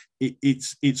actually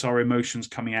it's our emotions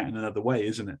coming out in another way,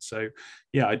 isn't it? So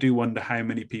yeah, I do wonder how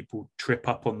many people trip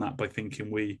up on that by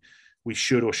thinking we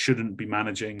should or shouldn't be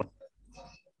managing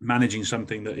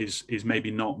something that is maybe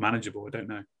not manageable. I don't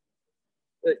know.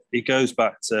 It goes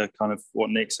back to kind of what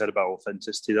Nick said about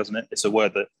authenticity, doesn't it? It's a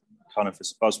word that kind of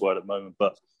is a buzzword at the moment,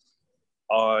 but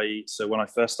so when I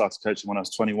first started coaching when I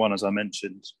was 21, as I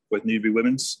mentioned, with Newbury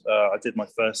Women's, I did my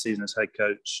first season as head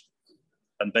coach.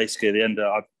 And basically at the end,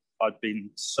 I'd been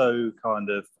so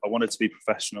I wanted to be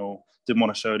professional, didn't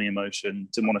want to show any emotion,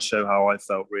 didn't want to show how I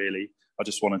felt really. I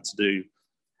just wanted to do,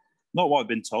 not what I've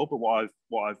been told, but what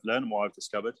I've learned and what I've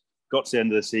discovered. Got to the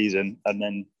end of the season, and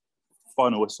then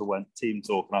final whistle went, team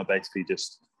talk, and I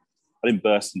didn't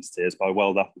burst into tears, but I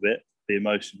welled up a bit. The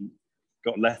emotion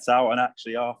got let out, and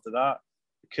actually after that,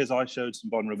 because I showed some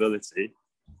vulnerability,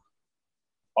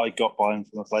 I got buy-in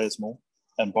from the players more.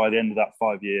 And by the end of that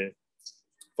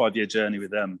five-year journey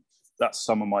with them, that's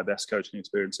some of my best coaching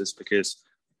experiences, because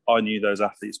I knew those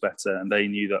athletes better, and they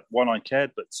knew that, one, I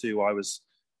cared, but two, I was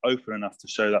open enough to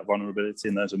show that vulnerability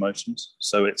and those emotions.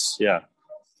 So it's,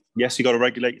 yes, you got to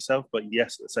regulate yourself, but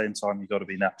yes, at the same time, you got to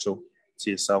be natural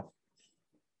to yourself.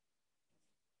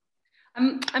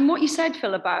 And what you said,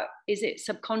 Phil, about is it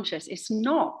subconscious? It's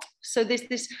not. So there's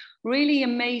this really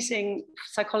amazing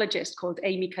psychologist called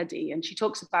Amy Cuddy, and she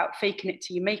talks about faking it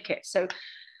till you make it. So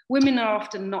women are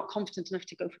often not confident enough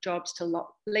to go for jobs till a lot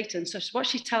later. And so what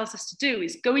she tells us to do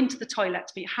is go into the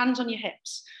toilet, put your hands on your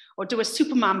hips, or do a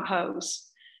Superman pose.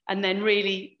 And then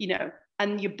really,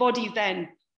 and your body then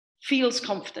feels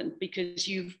confident because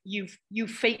you've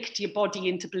faked your body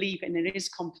into believing it is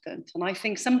confident. And I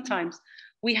think sometimes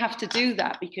we have to do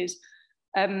that because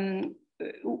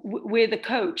we're the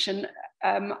coach. And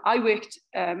I worked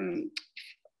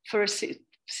for a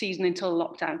season until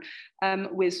lockdown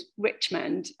with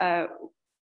Richmond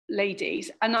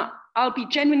ladies. And I'll be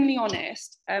genuinely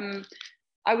honest,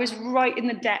 I was right in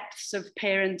the depths of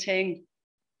parenting.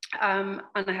 And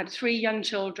I had 3 young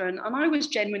children, and I was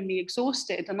genuinely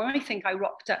exhausted. And I think I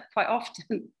rocked up quite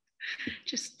often,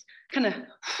 just kind of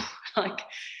like,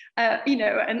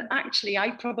 and actually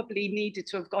I probably needed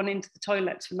to have gone into the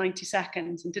toilets for 90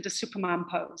 seconds and did a Superman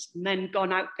pose and then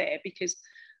gone out there, because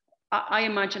I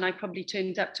imagine I probably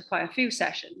turned up to quite a few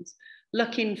sessions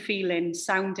looking, feeling,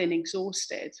 sounding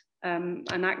exhausted. And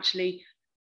actually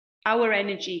our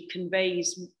energy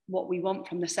conveys what we want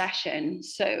from the session.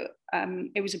 So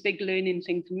it was a big learning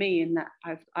thing for me, in that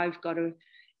I've got to,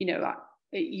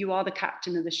 you are the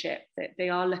captain of the ship, that they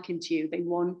are looking to you. They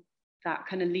want that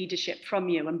kind of leadership from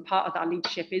you. And part of that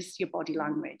leadership is your body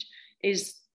language,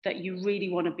 is that you really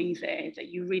want to be there, that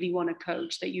you really want to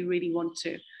coach, that you really want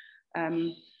to,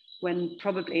 when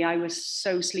probably I was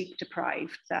so sleep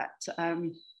deprived that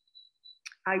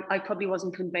I probably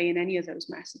wasn't conveying any of those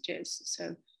messages.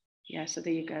 So so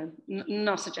there you go.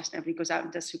 Not suggesting everybody goes out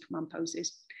and does Superman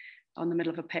poses on the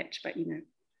middle of a pitch, but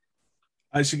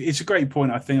It's a great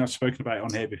point. I think I've spoken about it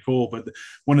on here before, but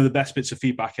one of the best bits of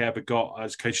feedback I ever got, I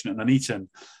was coaching at Nuneaton,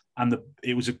 and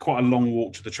it was quite a long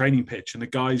walk to the training pitch. And the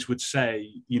guys would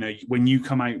say, when you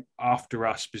come out after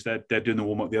us, because they're doing the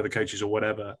warm up, the other coaches or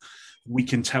whatever, we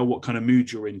can tell what kind of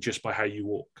mood you're in just by how you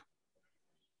walk.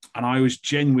 And I was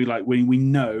genuinely like, we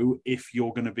know if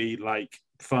you're going to be like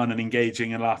fun and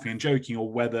engaging and laughing and joking,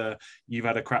 or whether you've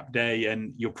had a crap day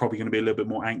and you're probably going to be a little bit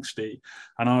more angsty.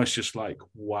 And I was just like,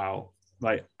 wow.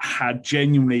 Like,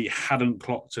 hadn't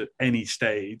clocked at any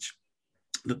stage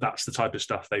that's the type of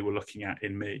stuff they were looking at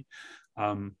in me.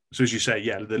 So as you say,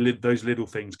 those little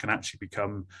things can actually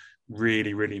become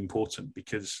really, really important,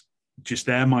 because just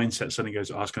their mindset suddenly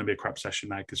goes, it's going to be a crap session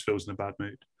now because Phil's in a bad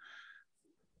mood.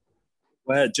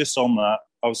 Well, just on that,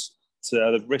 I was, to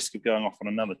the risk of going off on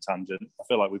another tangent, I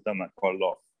feel like we've done that quite a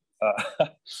lot.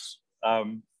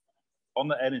 On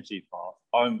the energy part,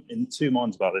 I'm in 2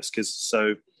 minds about this, because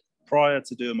prior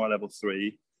to doing my level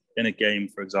 3 in a game,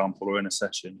 for example, or in a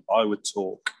session, I would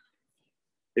talk.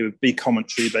 It would be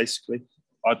commentary, basically.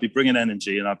 I'd be bringing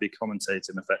energy and I'd be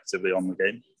commentating effectively on the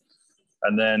game.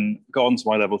 And then got on to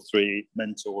my level 3,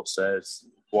 mentor says,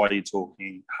 why are you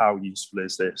talking? How useful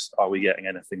is this? Are we getting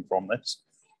anything from this?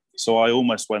 So I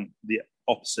almost went the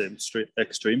opposite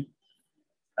extreme.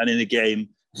 And in a game,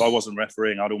 if I wasn't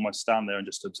refereeing, I'd almost stand there and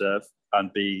just observe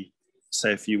and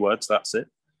say a few words, that's it.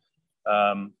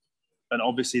 And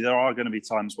obviously there are going to be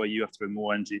times where you have to bring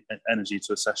more energy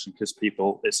to a session, because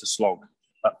it's a slog,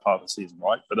 that part of the season,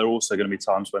 right? But there are also going to be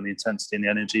times when the intensity and the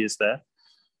energy is there.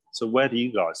 So where do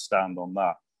you guys stand on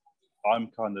that?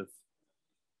 It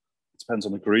depends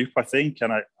on the group, I think.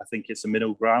 And I think it's a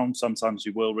middle ground. Sometimes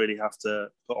you will really have to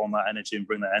put on that energy and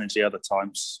bring that energy. Other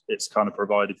times it's kind of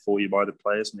provided for you by the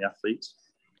players and the athletes.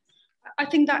 I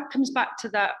think that comes back to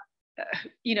that,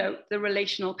 the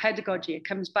relational pedagogy. It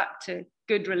comes back to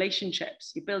good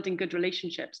relationships. You're building good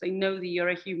relationships. They know that you're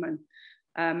a human.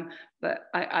 But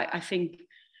I think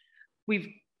we've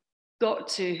got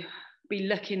to be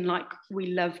looking like we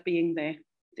love being there.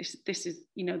 This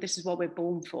is what we're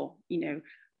born for.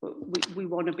 We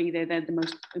want to be there. They're the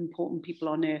most important people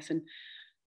on earth.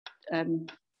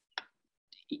 And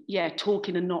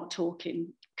talking and not talking,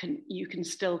 you can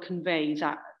still convey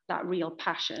that real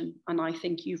passion. And I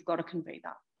think you've got to convey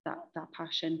that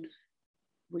passion,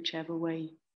 whichever way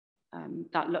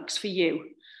that looks for you.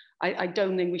 I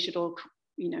don't think we should all,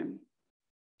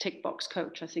 tick box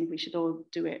coach. I think we should all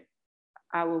do it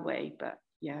our way. But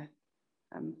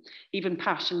even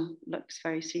passion looks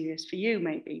very serious for you,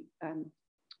 maybe.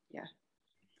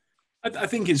 I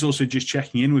think it's also just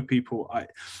checking in with people.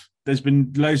 There's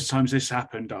been loads of times this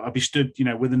happened. I'll be stood,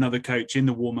 with another coach in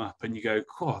the warm up, and you go,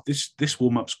 "Oh, this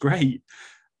warm up's great,"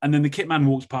 and then the kit man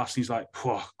walks past, and he's like,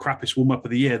 "Oh, crappiest warm up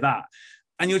of the year, that,"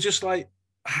 and you're just like,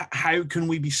 "How can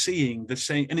we be seeing the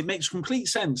same?" And it makes complete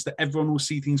sense that everyone will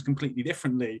see things completely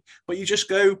differently, but you just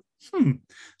go,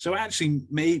 So actually,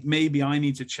 maybe I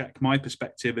need to check my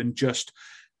perspective and just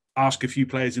ask a few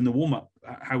players in the warm up,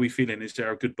 how are we feeling? Is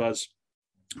there a good buzz?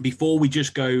 Before we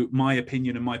just go, my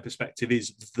opinion and my perspective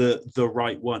is the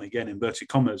right one, again, inverted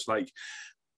commas,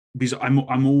 because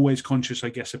I'm always conscious, I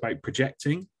guess, about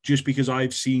projecting. Just because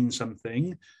I've seen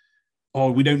something,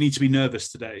 we don't need to be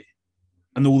nervous today,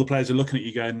 and all the players are looking at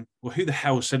you going, well, who the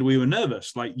hell said we were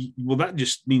nervous? Well, that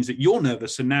just means that you're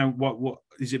nervous, and now what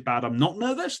is it bad I'm not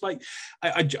nervous?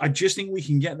 I just think we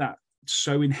can get that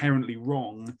so inherently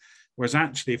wrong. Whereas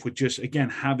actually, if we're just, again,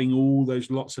 having all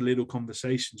those lots of little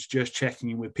conversations, just checking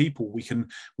in with people, we can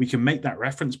make that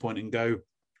reference point and go,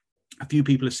 a few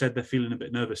people have said they're feeling a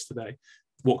bit nervous today.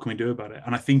 What can we do about it?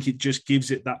 And I think it just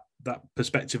gives it that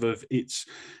perspective of it's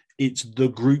the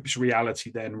group's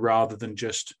reality then, rather than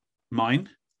just mine.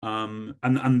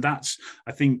 And that's,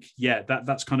 I think,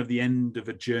 that's kind of the end of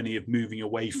a journey of moving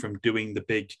away from doing the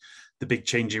big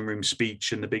changing room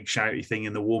speech and the big shouty thing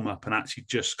in the warm-up, and actually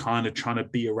just kind of trying to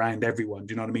be around everyone.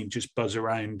 Do you know what I mean? Just buzz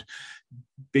around,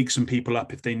 big some people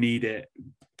up if they need it,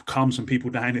 calm some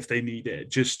people down if they need it,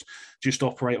 just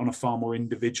operate on a far more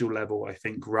individual level, I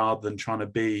think, rather than trying to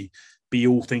be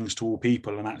all things to all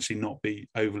people and actually not be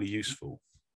overly useful.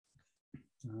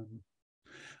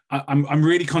 I'm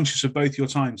really conscious of both your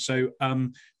time, so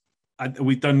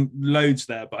we've done loads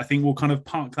there, but I think we'll kind of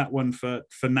park that one for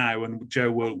now, and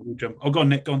Joe will jump. Oh, go on,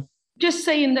 Nick, go on. Just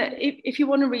saying that if you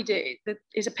want to read it, there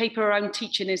is a paper around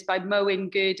teaching, is by Moen,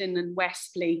 Gurdon and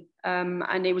Westley,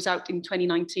 and it was out in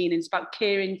 2019. It's about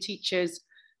caring teachers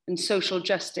and social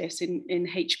justice in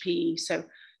HPE. So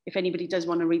if anybody does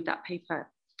want to read that paper,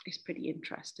 it's pretty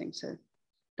interesting. So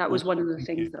that was one of the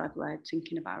things that I've read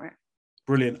thinking about it.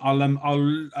 Brilliant. I'll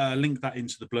link that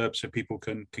into the blurb so people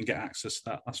can get access to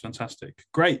that. That's fantastic.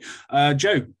 Great.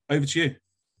 Joe, over to you.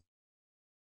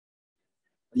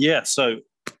 Yeah, so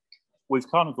we've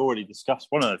kind of already discussed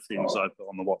one of the themes I put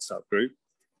on the WhatsApp group,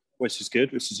 which is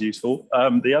good, which is useful.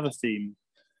 The other theme,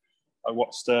 I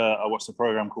watched a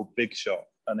program called Big Shot,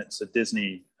 and it's a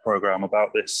Disney program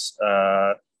about this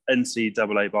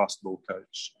NCAA basketball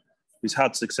coach who's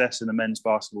had success in the men's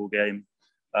basketball game.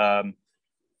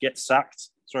 Gets sacked,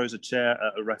 throws a chair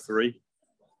at a referee.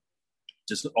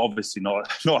 Just obviously not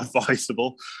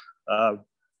advisable.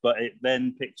 But it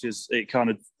then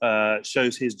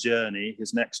shows his journey.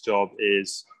 His next job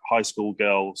is high school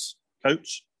girls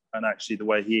coach, and actually the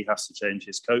way he has to change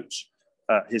his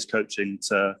coaching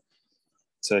to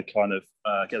kind of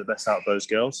get the best out of those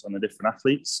girls and the different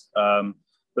athletes.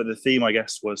 But the theme, I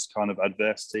guess, was kind of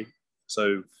adversity.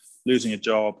 So losing a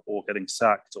job or getting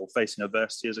sacked or facing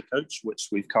adversity as a coach, which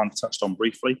we've kind of touched on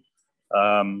briefly.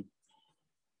 And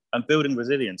building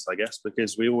resilience, I guess,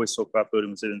 because we always talk about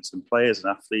building resilience in players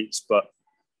and athletes, but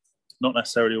not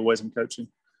necessarily always in coaching.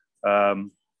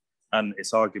 And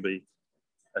it's arguably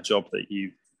a job that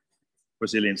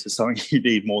resilience is something you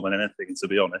need more than anything, to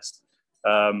be honest.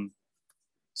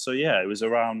 So yeah, it was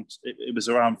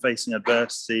around facing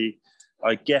adversity,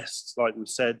 I guess, like we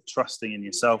said, trusting in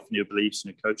yourself and your beliefs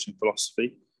and your coaching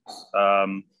philosophy,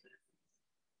 and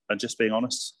just being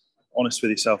honest with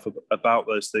yourself about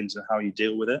those things and how you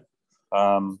deal with it.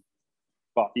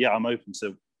 But yeah, I'm open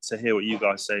to hear what you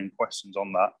guys say and questions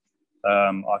on that.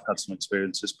 I've had some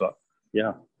experiences, but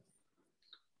yeah.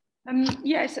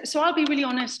 Yes, so I'll be really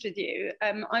honest with you.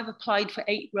 I've applied for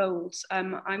 8 roles.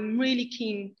 I'm really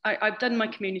keen. I've done my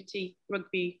community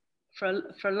rugby for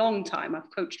a long time.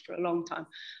 I've coached for a long time,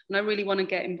 and I really want to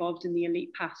get involved in the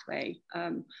elite pathway.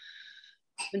 And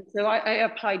so I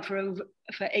applied for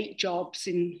 8 jobs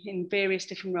in various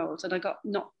different roles, and I got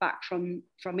knocked back from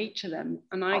each of them.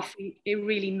 And I think it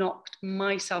really knocked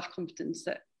my self-confidence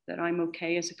that I'm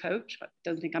okay as a coach. I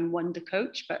don't think I'm one to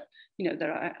coach, but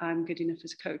that I'm good enough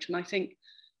as a coach. And I think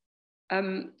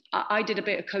I did a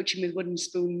bit of coaching with Wooden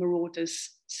Spoon, Marauders,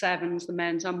 Sevens, the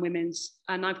men's and women's,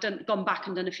 and I've gone back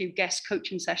and done a few guest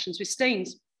coaching sessions with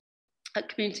Staines at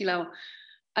community level.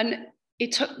 And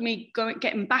it took me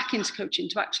getting back into coaching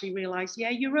to actually realize, yeah,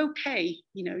 you're okay.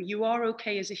 You are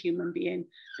okay as a human being,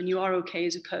 and you are okay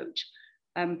as a coach.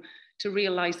 To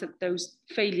realize that those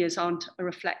failures aren't a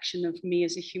reflection of me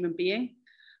as a human being.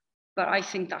 But I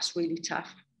think that's really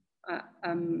tough.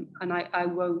 And I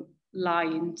won't lie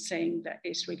in saying that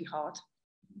it's really hard.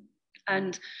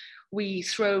 And we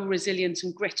throw resilience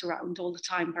and grit around all the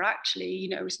time, but actually,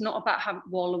 it's not about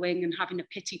wallowing and having a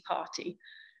pity party.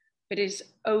 It is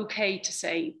okay to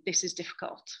say this is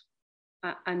difficult,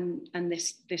 and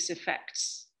this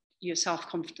affects your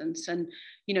self-confidence, and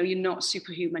you're not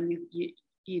superhuman.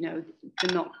 The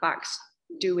knockbacks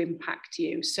do impact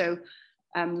you. So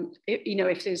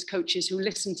if there's coaches who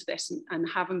listen to this and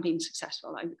haven't been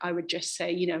successful, I would just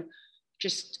say,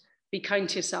 just be kind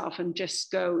to yourself and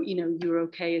just go, you're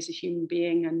okay as a human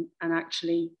being, and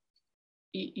actually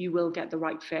you will get the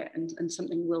right fit, and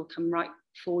something will come right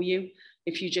for you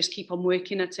if you just keep on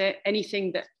working at it.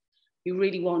 Anything that you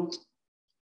really want,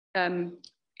 it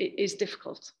is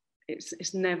difficult.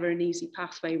 It's never an easy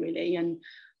pathway, really. And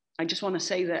I just want to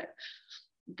say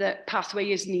that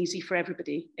pathway isn't easy for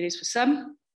everybody. It is for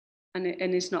some, and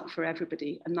it's not for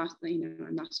everybody, and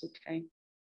that's okay.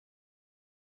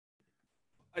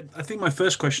 I think my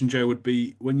first question, Joe, would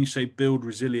be, when you say build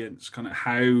resilience, kind of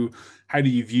how do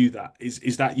you view that?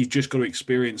 Is that you've just got to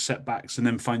experience setbacks and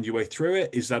then find your way through it?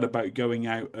 Is that about going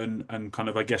out and kind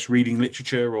of, I guess, reading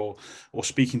literature or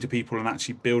speaking to people and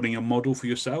actually building a model for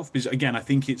yourself? Because again, I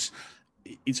think it's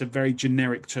a very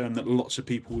generic term that lots of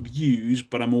people would use,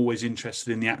 but I'm always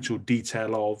interested in the actual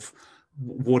detail of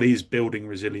what is building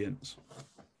resilience.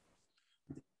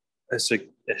 It's a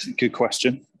good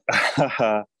question.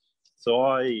 So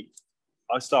I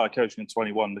started coaching in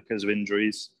 21 because of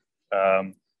injuries.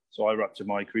 So I ruptured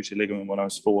my cruciate ligament when I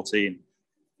was 14.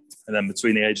 And then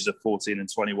between the ages of 14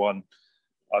 and 21,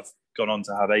 I've gone on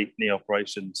to have 8 knee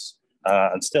operations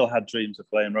and still had dreams of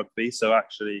playing rugby. So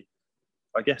actually,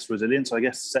 I guess resilience,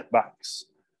 setbacks,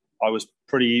 I was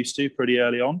pretty used to pretty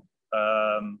early on.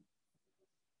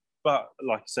 But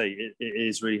like I say, it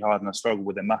is really hard, and I struggle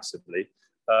with it massively.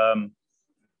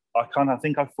 I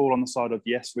think I fall on the side of,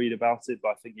 yes, read about it, but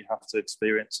I think you have to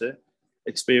experience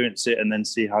it and then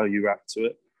see how you react to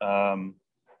it.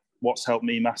 What's helped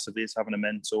me massively is having a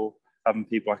mentor, having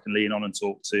people I can lean on and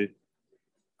talk to,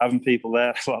 having people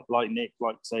there like Nick,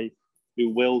 like say, who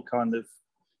will kind of,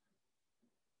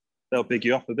 they'll big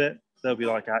you up a bit. They'll be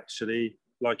like, actually,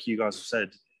 like you guys have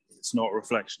said, it's not a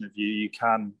reflection of you.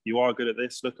 You are good at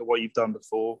this. Look at what you've done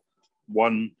before.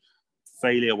 One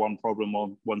failure, one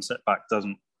problem, one setback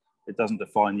doesn't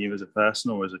define you as a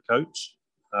person or as a coach.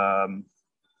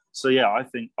 So yeah, I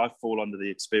think I fall under the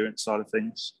experience side of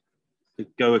things.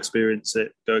 Go experience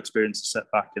it, go experience a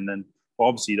setback, and then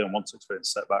obviously you don't want to experience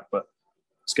a setback, but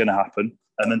it's going to happen,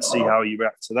 and then see how you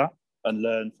react to that and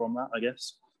learn from that, I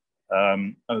guess.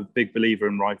 I'm a big believer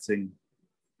in writing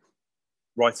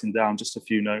down just a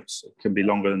few notes. It can be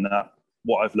longer than that,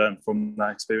 what I've learned from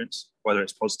that experience, whether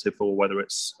it's positive or whether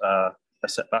it's a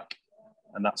setback.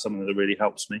 And that's something that really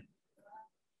helps me.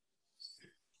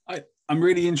 I'm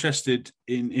really interested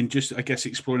in just, I guess,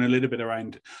 exploring a little bit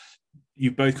around,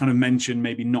 you both kind of mentioned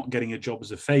maybe not getting a job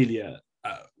as a failure.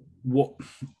 What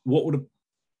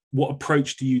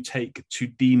approach do you take to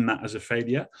deem that as a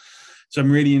failure? So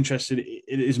I'm really interested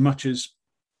in, as much as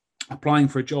applying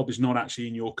for a job is not actually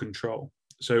in your control.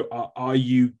 So are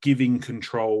you giving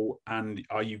control, and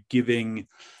are you giving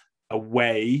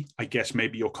away, I guess,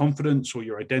 maybe your confidence or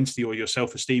your identity or your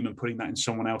self-esteem, and putting that in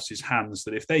someone else's hands,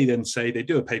 that if they then say they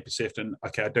do a paper sift and,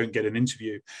 okay, I don't get an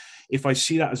interview, if I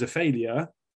see that as a failure,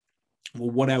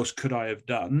 well, what else could I have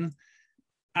done?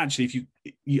 Actually,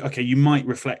 if you might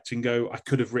reflect and go, I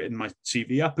could have written my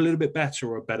CV up a little bit better,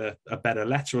 or a better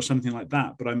letter or something like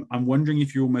that. But I'm wondering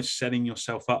if you're almost setting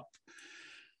yourself up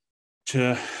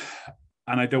to,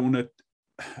 and I don't want to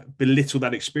belittle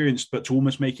that experience, but to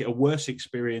almost make it a worse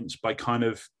experience by kind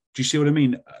of, do you see what I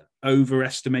mean?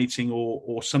 Overestimating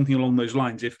or something along those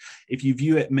lines. If you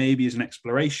view it maybe as an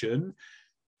exploration,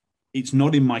 it's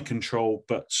not in my control,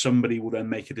 but somebody will then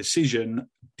make a decision.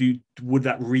 Would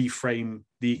that reframe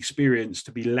the experience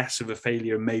to be less of a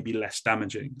failure and maybe less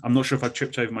damaging? I'm not sure if I've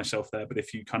tripped over myself there, but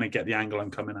if you kind of get the angle I'm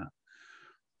coming at.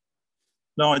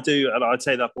 No, I do. And I'd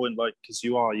take that point, like, because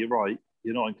you're right.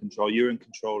 You're not in control. You're in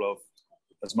control of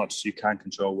as much as you can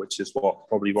control, which is what,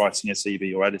 probably writing a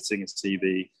CV or editing a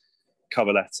CV,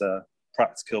 cover letter,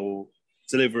 practical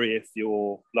delivery, if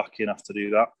you're lucky enough to do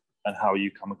that, and how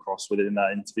you come across within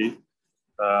that interview.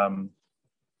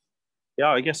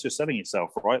 I guess you're selling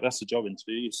yourself, right? That's a job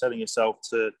interview. You're selling yourself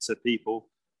to people.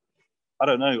 I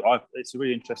don't know. It's a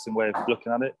really interesting way of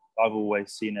looking at it. I've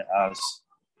always seen it as,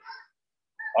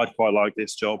 I'd quite like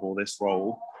this job or this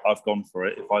role. I've gone for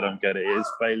it. If I don't get it, it is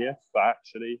failure. But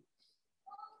actually,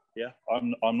 yeah,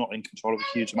 I'm not in control of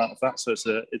a huge amount of that. So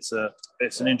it's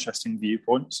an interesting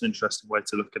viewpoint. It's an interesting way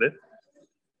to look at it.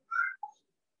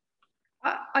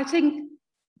 I think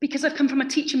because I've come from a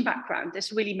teaching background,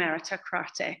 it's really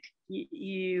meritocratic.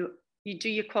 You do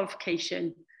your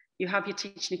qualification, you have your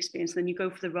teaching experience, then you go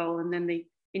for the role, and then they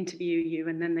interview you,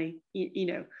 and then they,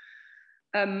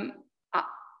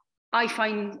 I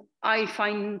find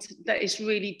that it's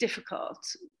really difficult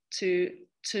to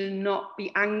not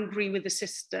be angry with the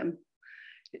system.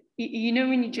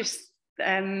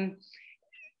 When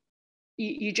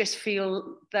you just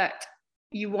feel that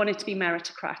you want it to be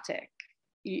meritocratic.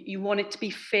 You want it to be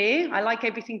fair. I like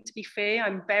everything to be fair.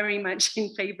 I'm very much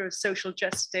in favour of social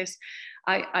justice.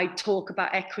 I talk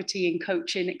about equity in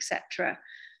coaching, etc.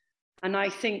 And I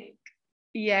think,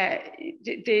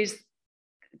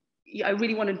 I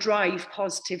really want to drive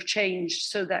positive change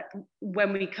so that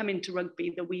when we come into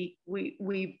rugby, that we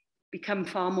become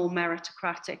far more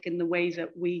meritocratic in the way that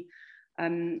we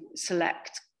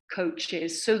select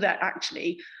coaches, so that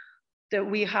actually that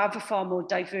we have a far more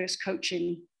diverse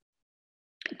coaching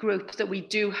group, that we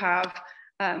do have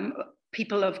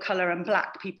people of colour and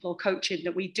Black people coaching,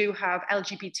 that we do have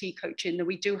LGBT coaching, that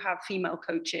we do have female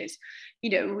coaches.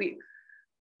 We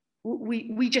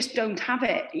just don't have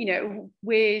it.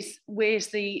 Where's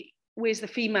the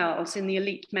females in the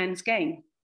elite men's game?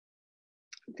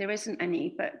 There isn't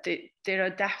any, but there are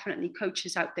definitely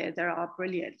coaches out there that are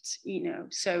brilliant.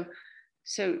 So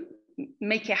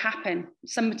make it happen.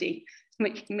 Somebody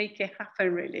make it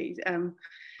happen, really.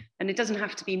 And it doesn't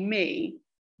have to be me,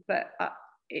 but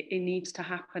it needs to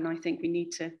happen. I think we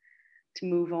need to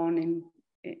move on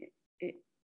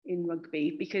in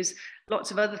rugby, because lots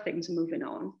of other things are moving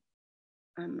on.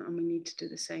 And we need to do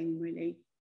the same, really.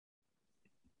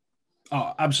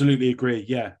 Oh, absolutely agree.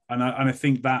 Yeah, and I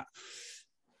think that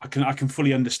I can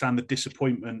fully understand the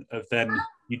disappointment of then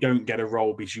you don't get a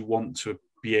role because you want to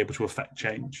be able to affect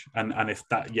change, and if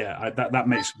that that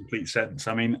makes complete sense.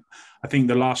 I mean, I think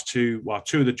the last two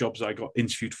of the jobs I got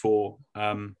interviewed for,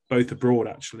 both abroad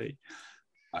actually,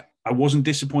 I wasn't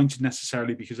disappointed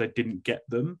necessarily because I didn't get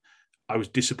them. I was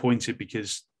disappointed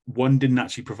because one didn't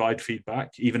actually provide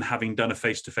feedback, even having done a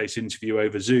face-to-face interview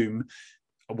over Zoom.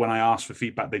 When I asked for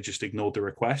feedback, they just ignored the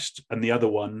request. And the other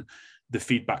one, the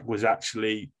feedback was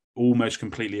actually almost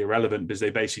completely irrelevant, because they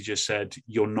basically just said,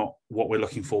 you're not what we're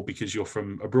looking for because you're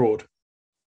from abroad.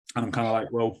 And I'm kind of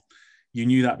like, well, you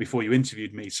knew that before you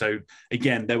interviewed me. So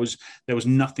again, there was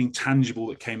nothing tangible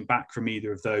that came back from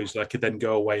either of those that I could then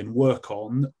go away and work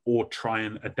on or try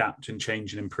and adapt and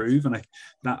change and improve. And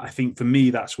I think for me,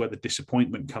 that's where the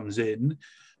disappointment comes in.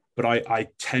 But I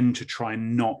tend to try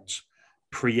and not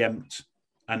preempt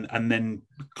and then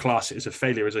class it as a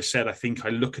failure. As I said, I think I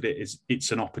look at it as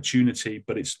it's an opportunity,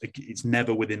 but it's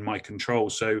never within my control.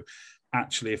 So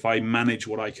actually, if I manage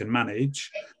what I can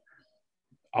manage,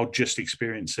 I'll just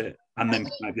experience it and then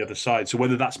come out the other side. So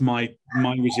whether that's my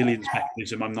resilience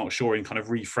mechanism, I'm not sure in kind of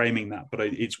reframing that, but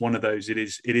it's one of those. It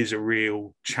is a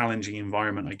real challenging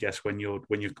environment, I guess, when you're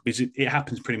because it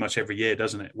happens pretty much every year,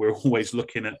 doesn't it? We're always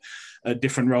looking at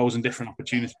different roles and different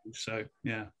opportunities. So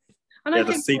yeah. And I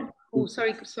think.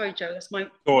 Sorry, Joe. That's my.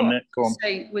 Go on, Nick. Go on.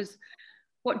 Was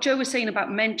what Joe was saying about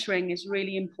mentoring is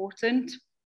really important.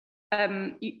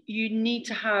 You need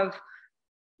to have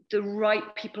the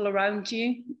right people around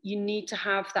you. You need to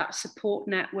have that support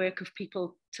network of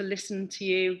people to listen to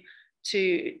you,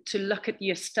 to look at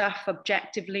your stuff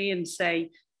objectively and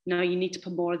say, no, you need to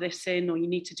put more of this in, or you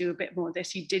need to do a bit more of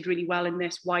this. You did really well in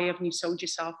this. Why haven't you sold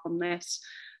yourself on this?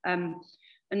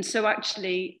 And so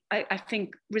actually, I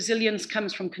think resilience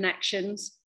comes from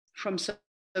connections, from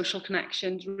social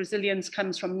connections. Resilience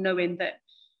comes from knowing that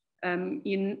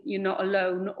you're not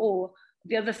alone. Or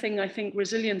the other thing I think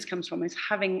resilience comes from is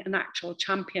having an actual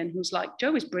champion who's like,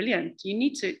 Joe is brilliant. You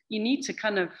need to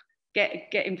kind of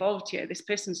get involved here. This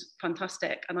person's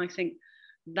fantastic. And I think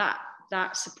that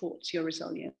supports your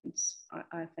resilience,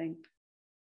 I think.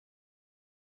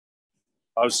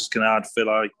 I was just going to add, Phil,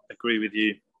 I agree with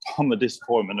you on the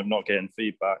disappointment of not getting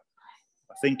feedback.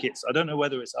 I think I don't know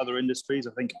whether it's other industries,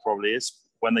 I think it probably is,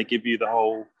 when they give you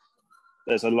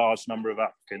there's a large number of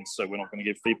applicants, so we're not going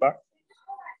to give feedback.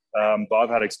 But I've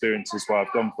had experiences where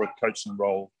I've gone for a coaching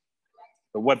role.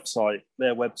 Their website,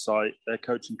 their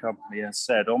coaching company has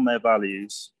said on their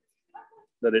values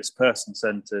that it's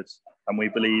person-centered, and we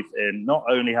believe in not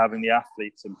only having the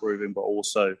athletes improving, but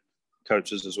also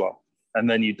coaches as well. And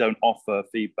then you don't offer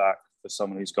feedback for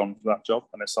someone who's gone for that job.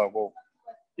 And it's like, well,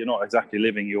 you're not exactly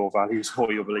living your values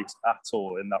or your beliefs at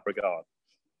all in that regard.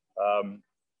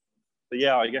 But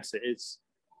yeah, I guess it is.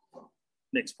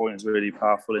 Nick's point is really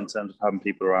powerful in terms of having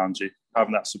people around you,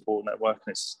 having that support network,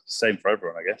 and it's the same for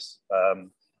everyone, I guess.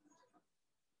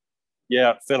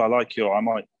 Yeah, Phil, I like your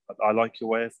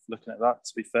way of looking at that,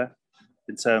 to be fair,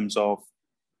 in terms of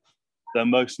the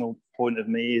emotional point of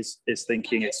me is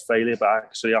thinking it's failure, but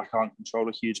actually I can't control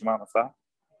a huge amount of that.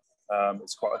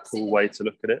 It's quite a cool way to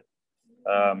look at it.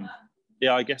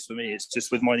 Yeah, I guess for me, it's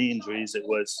just with my knee injuries,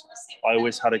 I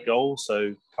always had a goal.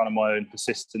 So kind of my own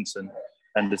persistence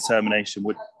and determination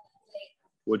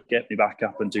would get me back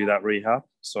up and do that rehab.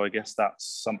 So I guess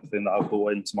that's something that I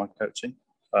brought into my coaching.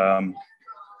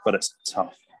 But it's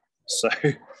tough. So,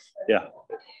 yeah.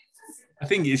 I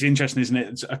think it's interesting, isn't it?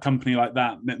 It's a company like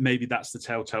that, maybe that's the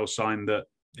telltale sign that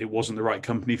it wasn't the right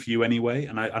company for you anyway.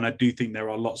 And I do think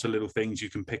there are lots of little things you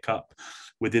can pick up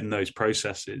within those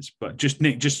processes. But just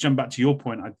Nick, just jump back to your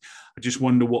point. I just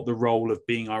wonder what the role of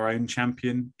being our own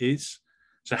champion is.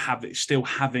 So still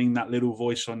having that little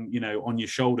voice on your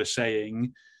shoulder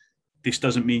saying, this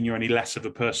doesn't mean you're any less of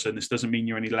a person. This doesn't mean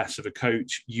you're any less of a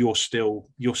coach. You're still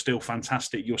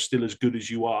fantastic. You're still as good as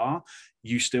you are.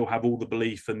 You still have all the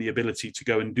belief and the ability to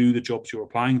go and do the jobs you're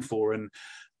applying for,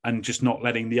 and just not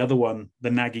letting the other one, the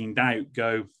nagging doubt,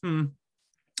 go,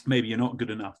 maybe you're not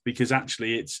good enough, because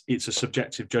actually it's a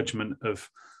subjective judgment of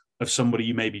somebody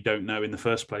you maybe don't know in the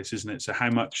first place, isn't it? So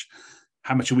how much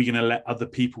are we going to let other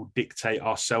people dictate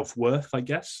our self-worth, I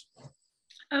guess?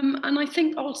 And I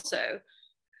think also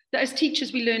that as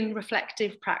teachers, we learn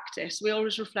reflective practice. We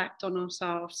always reflect on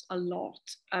ourselves a lot.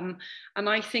 And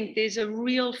I think there's a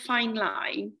real fine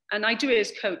line, and I do it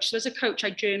as coach. So as a coach, I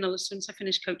journal as soon as I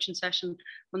finish coaching session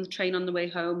on the train on the way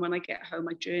home. When I get home,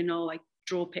 I journal, I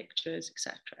draw pictures,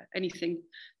 etc. Anything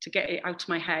to get it out of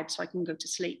my head so I can go to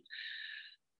sleep.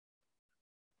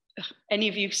 Any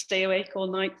of you stay awake all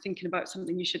night thinking about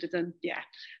something you should have done? Yeah.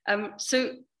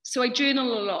 So I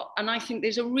journal a lot, and I think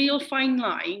there's a real fine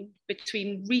line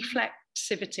between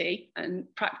reflexivity and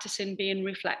practicing being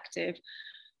reflective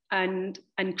and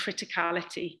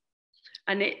criticality.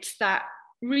 And it's that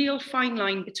real fine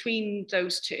line between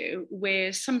those two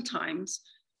where sometimes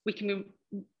we can be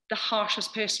the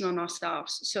harshest person on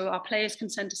ourselves. So our players can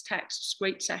send us texts,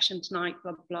 great session tonight,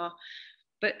 blah, blah, blah.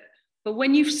 But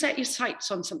when you've set your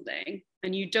sights on something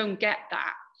and you don't get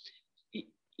that,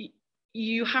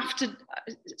 you have to,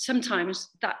 sometimes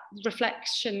that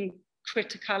reflection,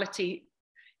 criticality,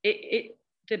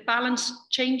 the balance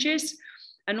changes,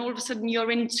 and all of a sudden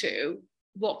you're into,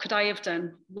 what could I have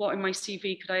done? What in my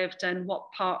CV could I have done?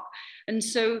 What part? And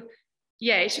so,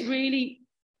 yeah, it's really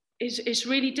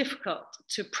difficult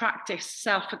to practice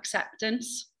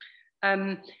self-acceptance.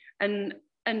 And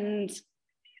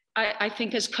I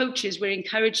think as coaches, we're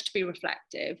encouraged to be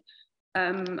reflective,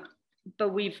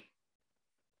 but we've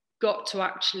got to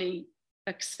actually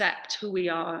accept who we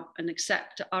are and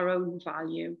accept our own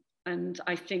value. And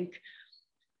I think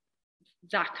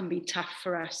that can be tough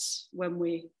for us when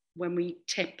we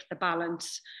tip the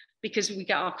balance, because we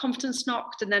get our confidence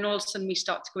knocked, and then all of a sudden we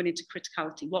start to go into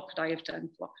criticality. What could I have done?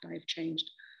 What could I have changed?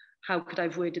 How could I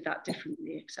have worded that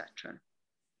differently, etc.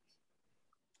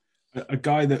 A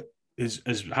guy that has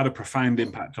had a profound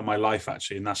impact on my life,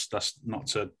 actually, and that's not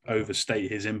to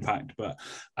overstate his impact, but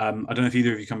I don't know if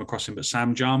either of you come across him, but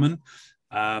Sam Jarman,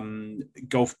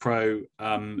 golf pro,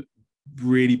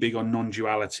 really big on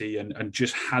non-duality, and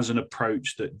just has an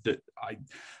approach that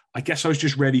I guess I was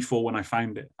just ready for when I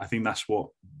found it. I think that's what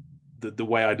the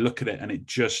way I'd look at it, and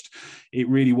it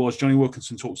really was. Johnny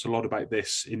Wilkinson talks a lot about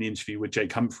this in the interview with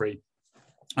Jake Humphrey,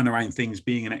 and around things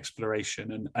being an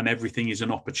exploration, and everything is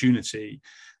an opportunity.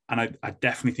 And I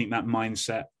definitely think that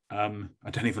mindset, I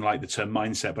don't even like the term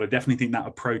mindset, but I definitely think that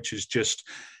approach has just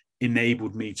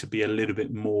enabled me to be a little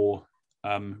bit more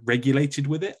regulated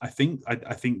with it. I think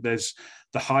there's,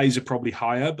 the highs are probably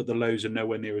higher, but the lows are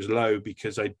nowhere near as low,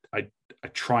 because I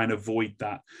try and avoid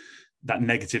that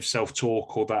negative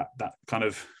self-talk, or that kind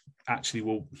of, actually,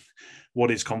 well,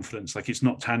 what is confidence? Like, it's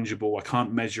not tangible. I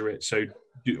can't measure it. So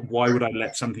why would I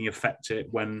let something affect it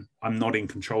when I'm not in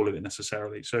control of it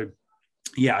necessarily? So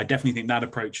yeah, I definitely think that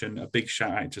approach, and a big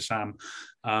shout out to Sam.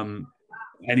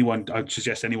 I'd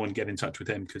suggest anyone get in touch with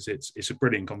him, because it's a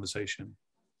brilliant conversation.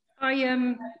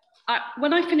 When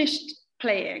I finished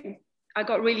playing, I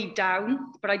got really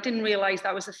down, but I didn't realize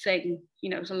that was a thing.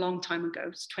 It was a long time ago.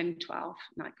 It's 2012.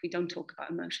 Like, we don't talk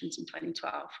about emotions in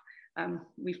 2012.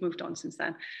 We've moved on since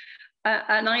then.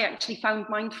 And I actually found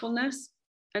mindfulness,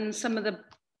 and some of the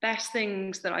best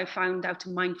things that I found out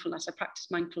in mindfulness, I practice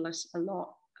mindfulness a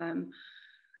lot.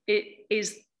 It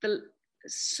is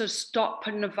so stop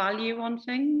putting a value on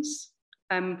things.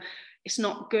 It's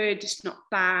not good, it's not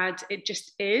bad, it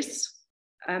just is.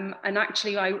 And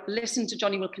actually, I listened to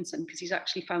Johnny Wilkinson, because he's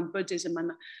actually found Buddhism,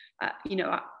 and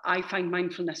I find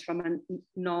mindfulness from a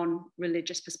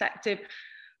non-religious perspective.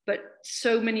 But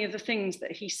so many of the things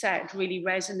that he said really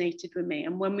resonated with me.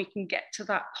 And when we can get to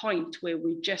that point where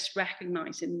we're just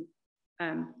recognizing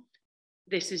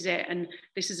this is it, and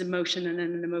this is emotion, and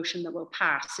then an emotion that will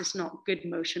pass. It's not good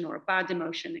emotion or a bad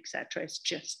emotion, etc. It's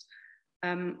just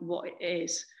what it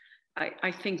is.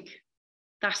 I think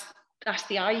that's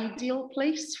the ideal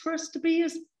place for us to be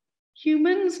as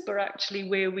humans, but actually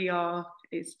where we are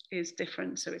is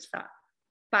different. So it's that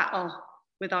battle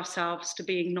with ourselves, to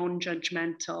being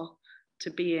non-judgmental, to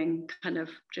being kind of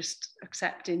just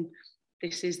accepting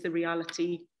this is the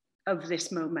reality of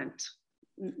this moment,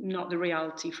 not the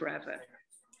reality forever.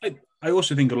 I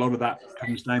also think a lot of that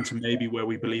comes down to maybe where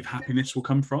we believe happiness will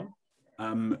come from.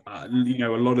 You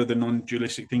know, a lot of the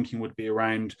non-dualistic thinking would be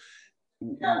around,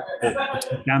 or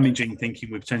damaging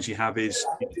thinking we potentially have is,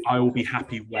 I will be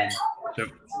happy when. So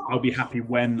I'll be happy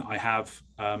when I have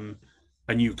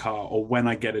a new car, or when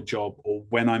I get a job, or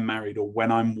when I'm married, or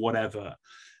when I'm whatever.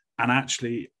 And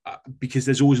actually, because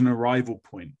there's always an arrival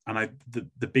point. And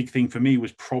the big thing for me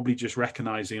was probably just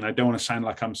recognizing, and I don't want to sound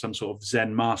like I'm some sort of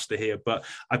Zen master here, but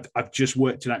I've just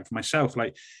worked it out for myself.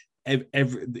 Like,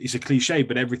 it's a cliche,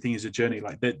 but everything is a journey.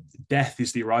 Like, that death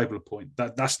is the arrival point.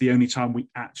 That's the only time we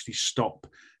actually stop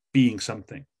being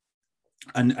something.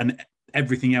 And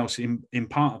everything else in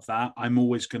part of that, I'm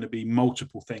always going to be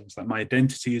multiple things. Like, my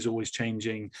identity is always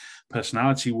changing,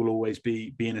 personality will always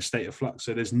be in a state of flux.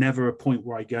 So there's never a point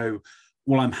where I go,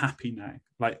 well, I'm happy now.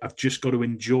 Like, I've just got to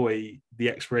enjoy the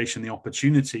exploration, the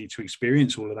opportunity to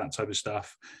experience all of that type of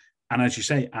stuff, and as you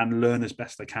say, and learn as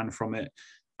best I can from it,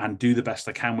 and do the best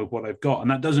I can with what I've got.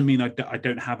 And that doesn't mean I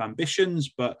don't have ambitions,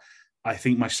 but I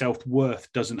think my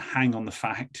self-worth doesn't hang on the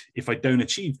fact, if I don't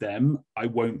achieve them, I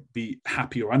won't be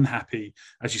happy or unhappy.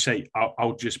 As you say,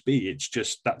 I'll just be.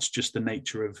 That's just the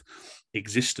nature of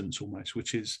existence almost,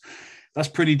 that's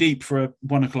pretty deep for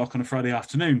 1 o'clock on a Friday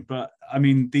afternoon. But I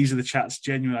mean, these are the chats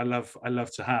genuinely I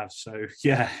love to have. So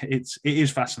yeah, it is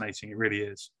fascinating. It really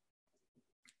is.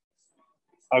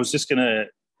 I was just going to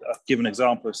give an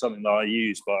example of something that I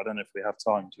use, but I don't know if we have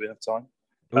time. Do we have time?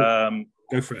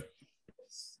 Go for it.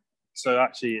 So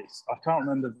actually, I can't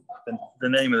remember the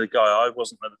name of the guy. It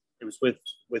was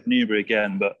with Newbury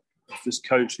again, but this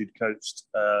coach who'd coached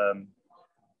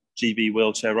GB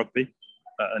wheelchair rugby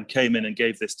and came in and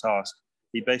gave this task.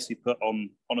 He basically put on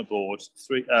a board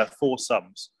 4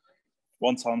 sums.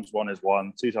 1 times 1 is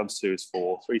 1, 2 times 2 is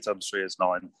 4, 3 times 3 is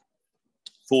 9,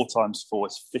 4 times 4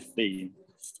 is 15,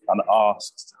 and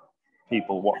asked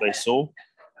people what they saw.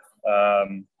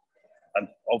 And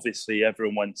obviously,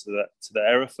 everyone went to the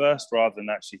error first, rather than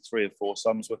actually 3 or 4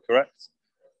 sums were correct.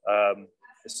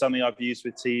 It's something I've used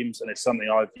with teams, and it's something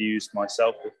I've used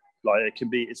myself. Like,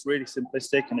 it's really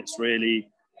simplistic, and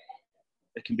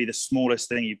it can be the smallest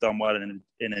thing you've done well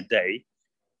in a day.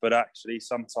 But actually,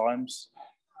 sometimes,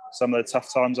 some of the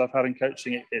tough times I've had in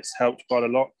coaching, it's helped quite a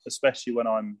lot, especially when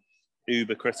I'm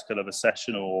uber critical of a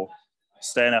session, or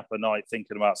staying up at night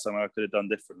thinking about something I could have done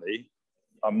differently.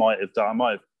 I might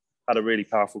have had a really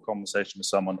powerful conversation with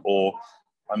someone, or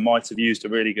I might have used a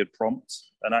really good prompt,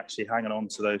 and actually hanging on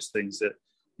to those things that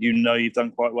you've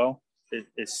done quite well.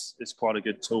 It's quite a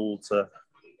good tool to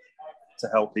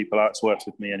help people out. It's worked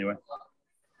with me anyway.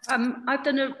 I've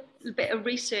done a bit of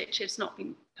research. It's not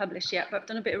been published yet, but I've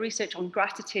done a bit of research on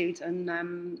gratitude,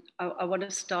 and I want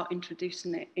to start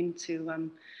introducing it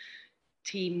into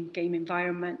team game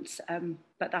environments.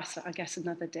 But that's, I guess,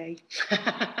 another day.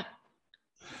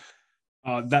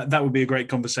 That would be a great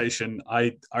conversation.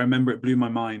 I remember it blew my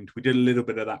mind. We did a little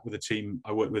bit of that with a team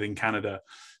I worked with in Canada,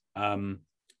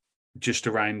 just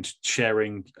around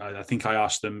sharing. I think I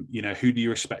asked them, who do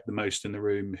you respect the most in the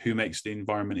room? Who makes the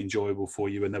environment enjoyable for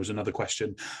you? And there was another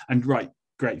question. And right,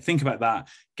 great. Think about that.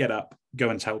 Get up, go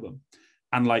and tell them.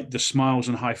 And like, the smiles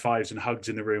and high fives and hugs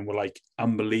in the room were like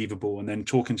unbelievable. And then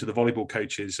talking to the volleyball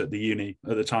coaches at the uni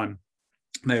at the time,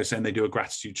 they were saying they do a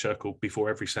gratitude circle before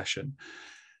every session.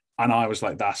 And I was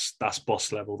like, that's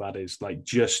boss level. That is like,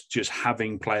 just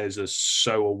having players are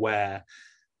so aware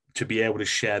to be able to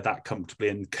share that comfortably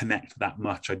and connect that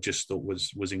much, I just thought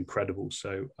was incredible.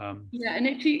 So yeah, and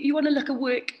if you want to look at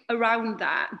work around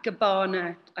that,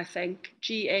 Gabbana, I think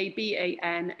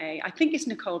Gabana, I think it's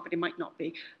Nicole, but it might not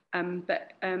be.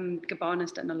 But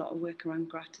Gabbana's done a lot of work around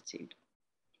gratitude.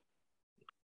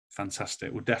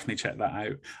 Fantastic. We'll definitely check that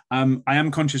out. I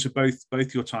am conscious of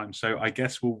both your times, so I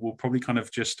guess we'll probably kind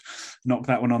of just knock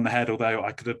that one on the head, although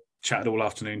I could have chatted all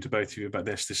afternoon to both of you about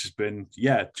this. This has been,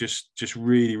 just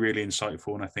really, really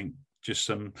insightful, and I think just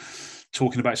some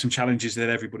talking about some challenges that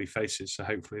everybody faces. So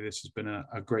hopefully this has been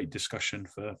a great discussion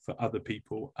for other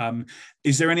people.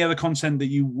 Is there any other content that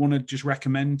you want to just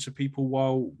recommend to people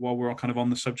while we're all kind of on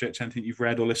the subject? Anything you've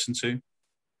read or listened to?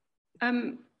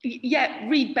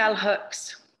 Read Bell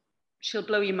Hooks. She'll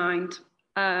blow your mind.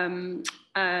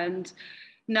 And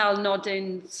Niall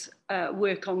Noddin's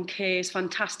work on care is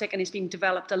fantastic, and it's been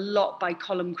developed a lot by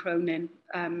Colm Cronin,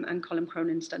 and Colm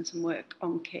Cronin's done some work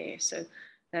on care. So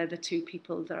they're the two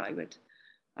people that I would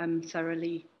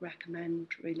thoroughly recommend,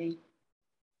 really.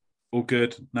 All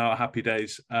good. No, happy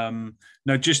days.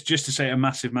 No, just to say a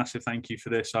massive thank you for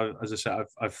this. As I said,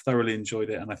 I've thoroughly enjoyed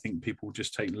it, and I think people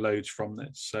just take loads from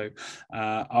this. So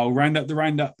I'll round up the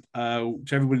roundup. To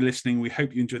everybody listening, we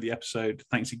hope you enjoyed the episode.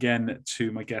 Thanks again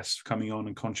to my guests for coming on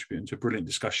and contributing to a brilliant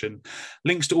discussion.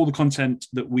 Links to all the content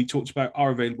that we talked about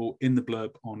are available in the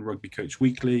blurb on Rugby Coach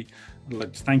Weekly. I'd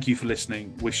like to thank you for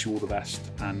listening. Wish you all the best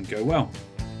and go well.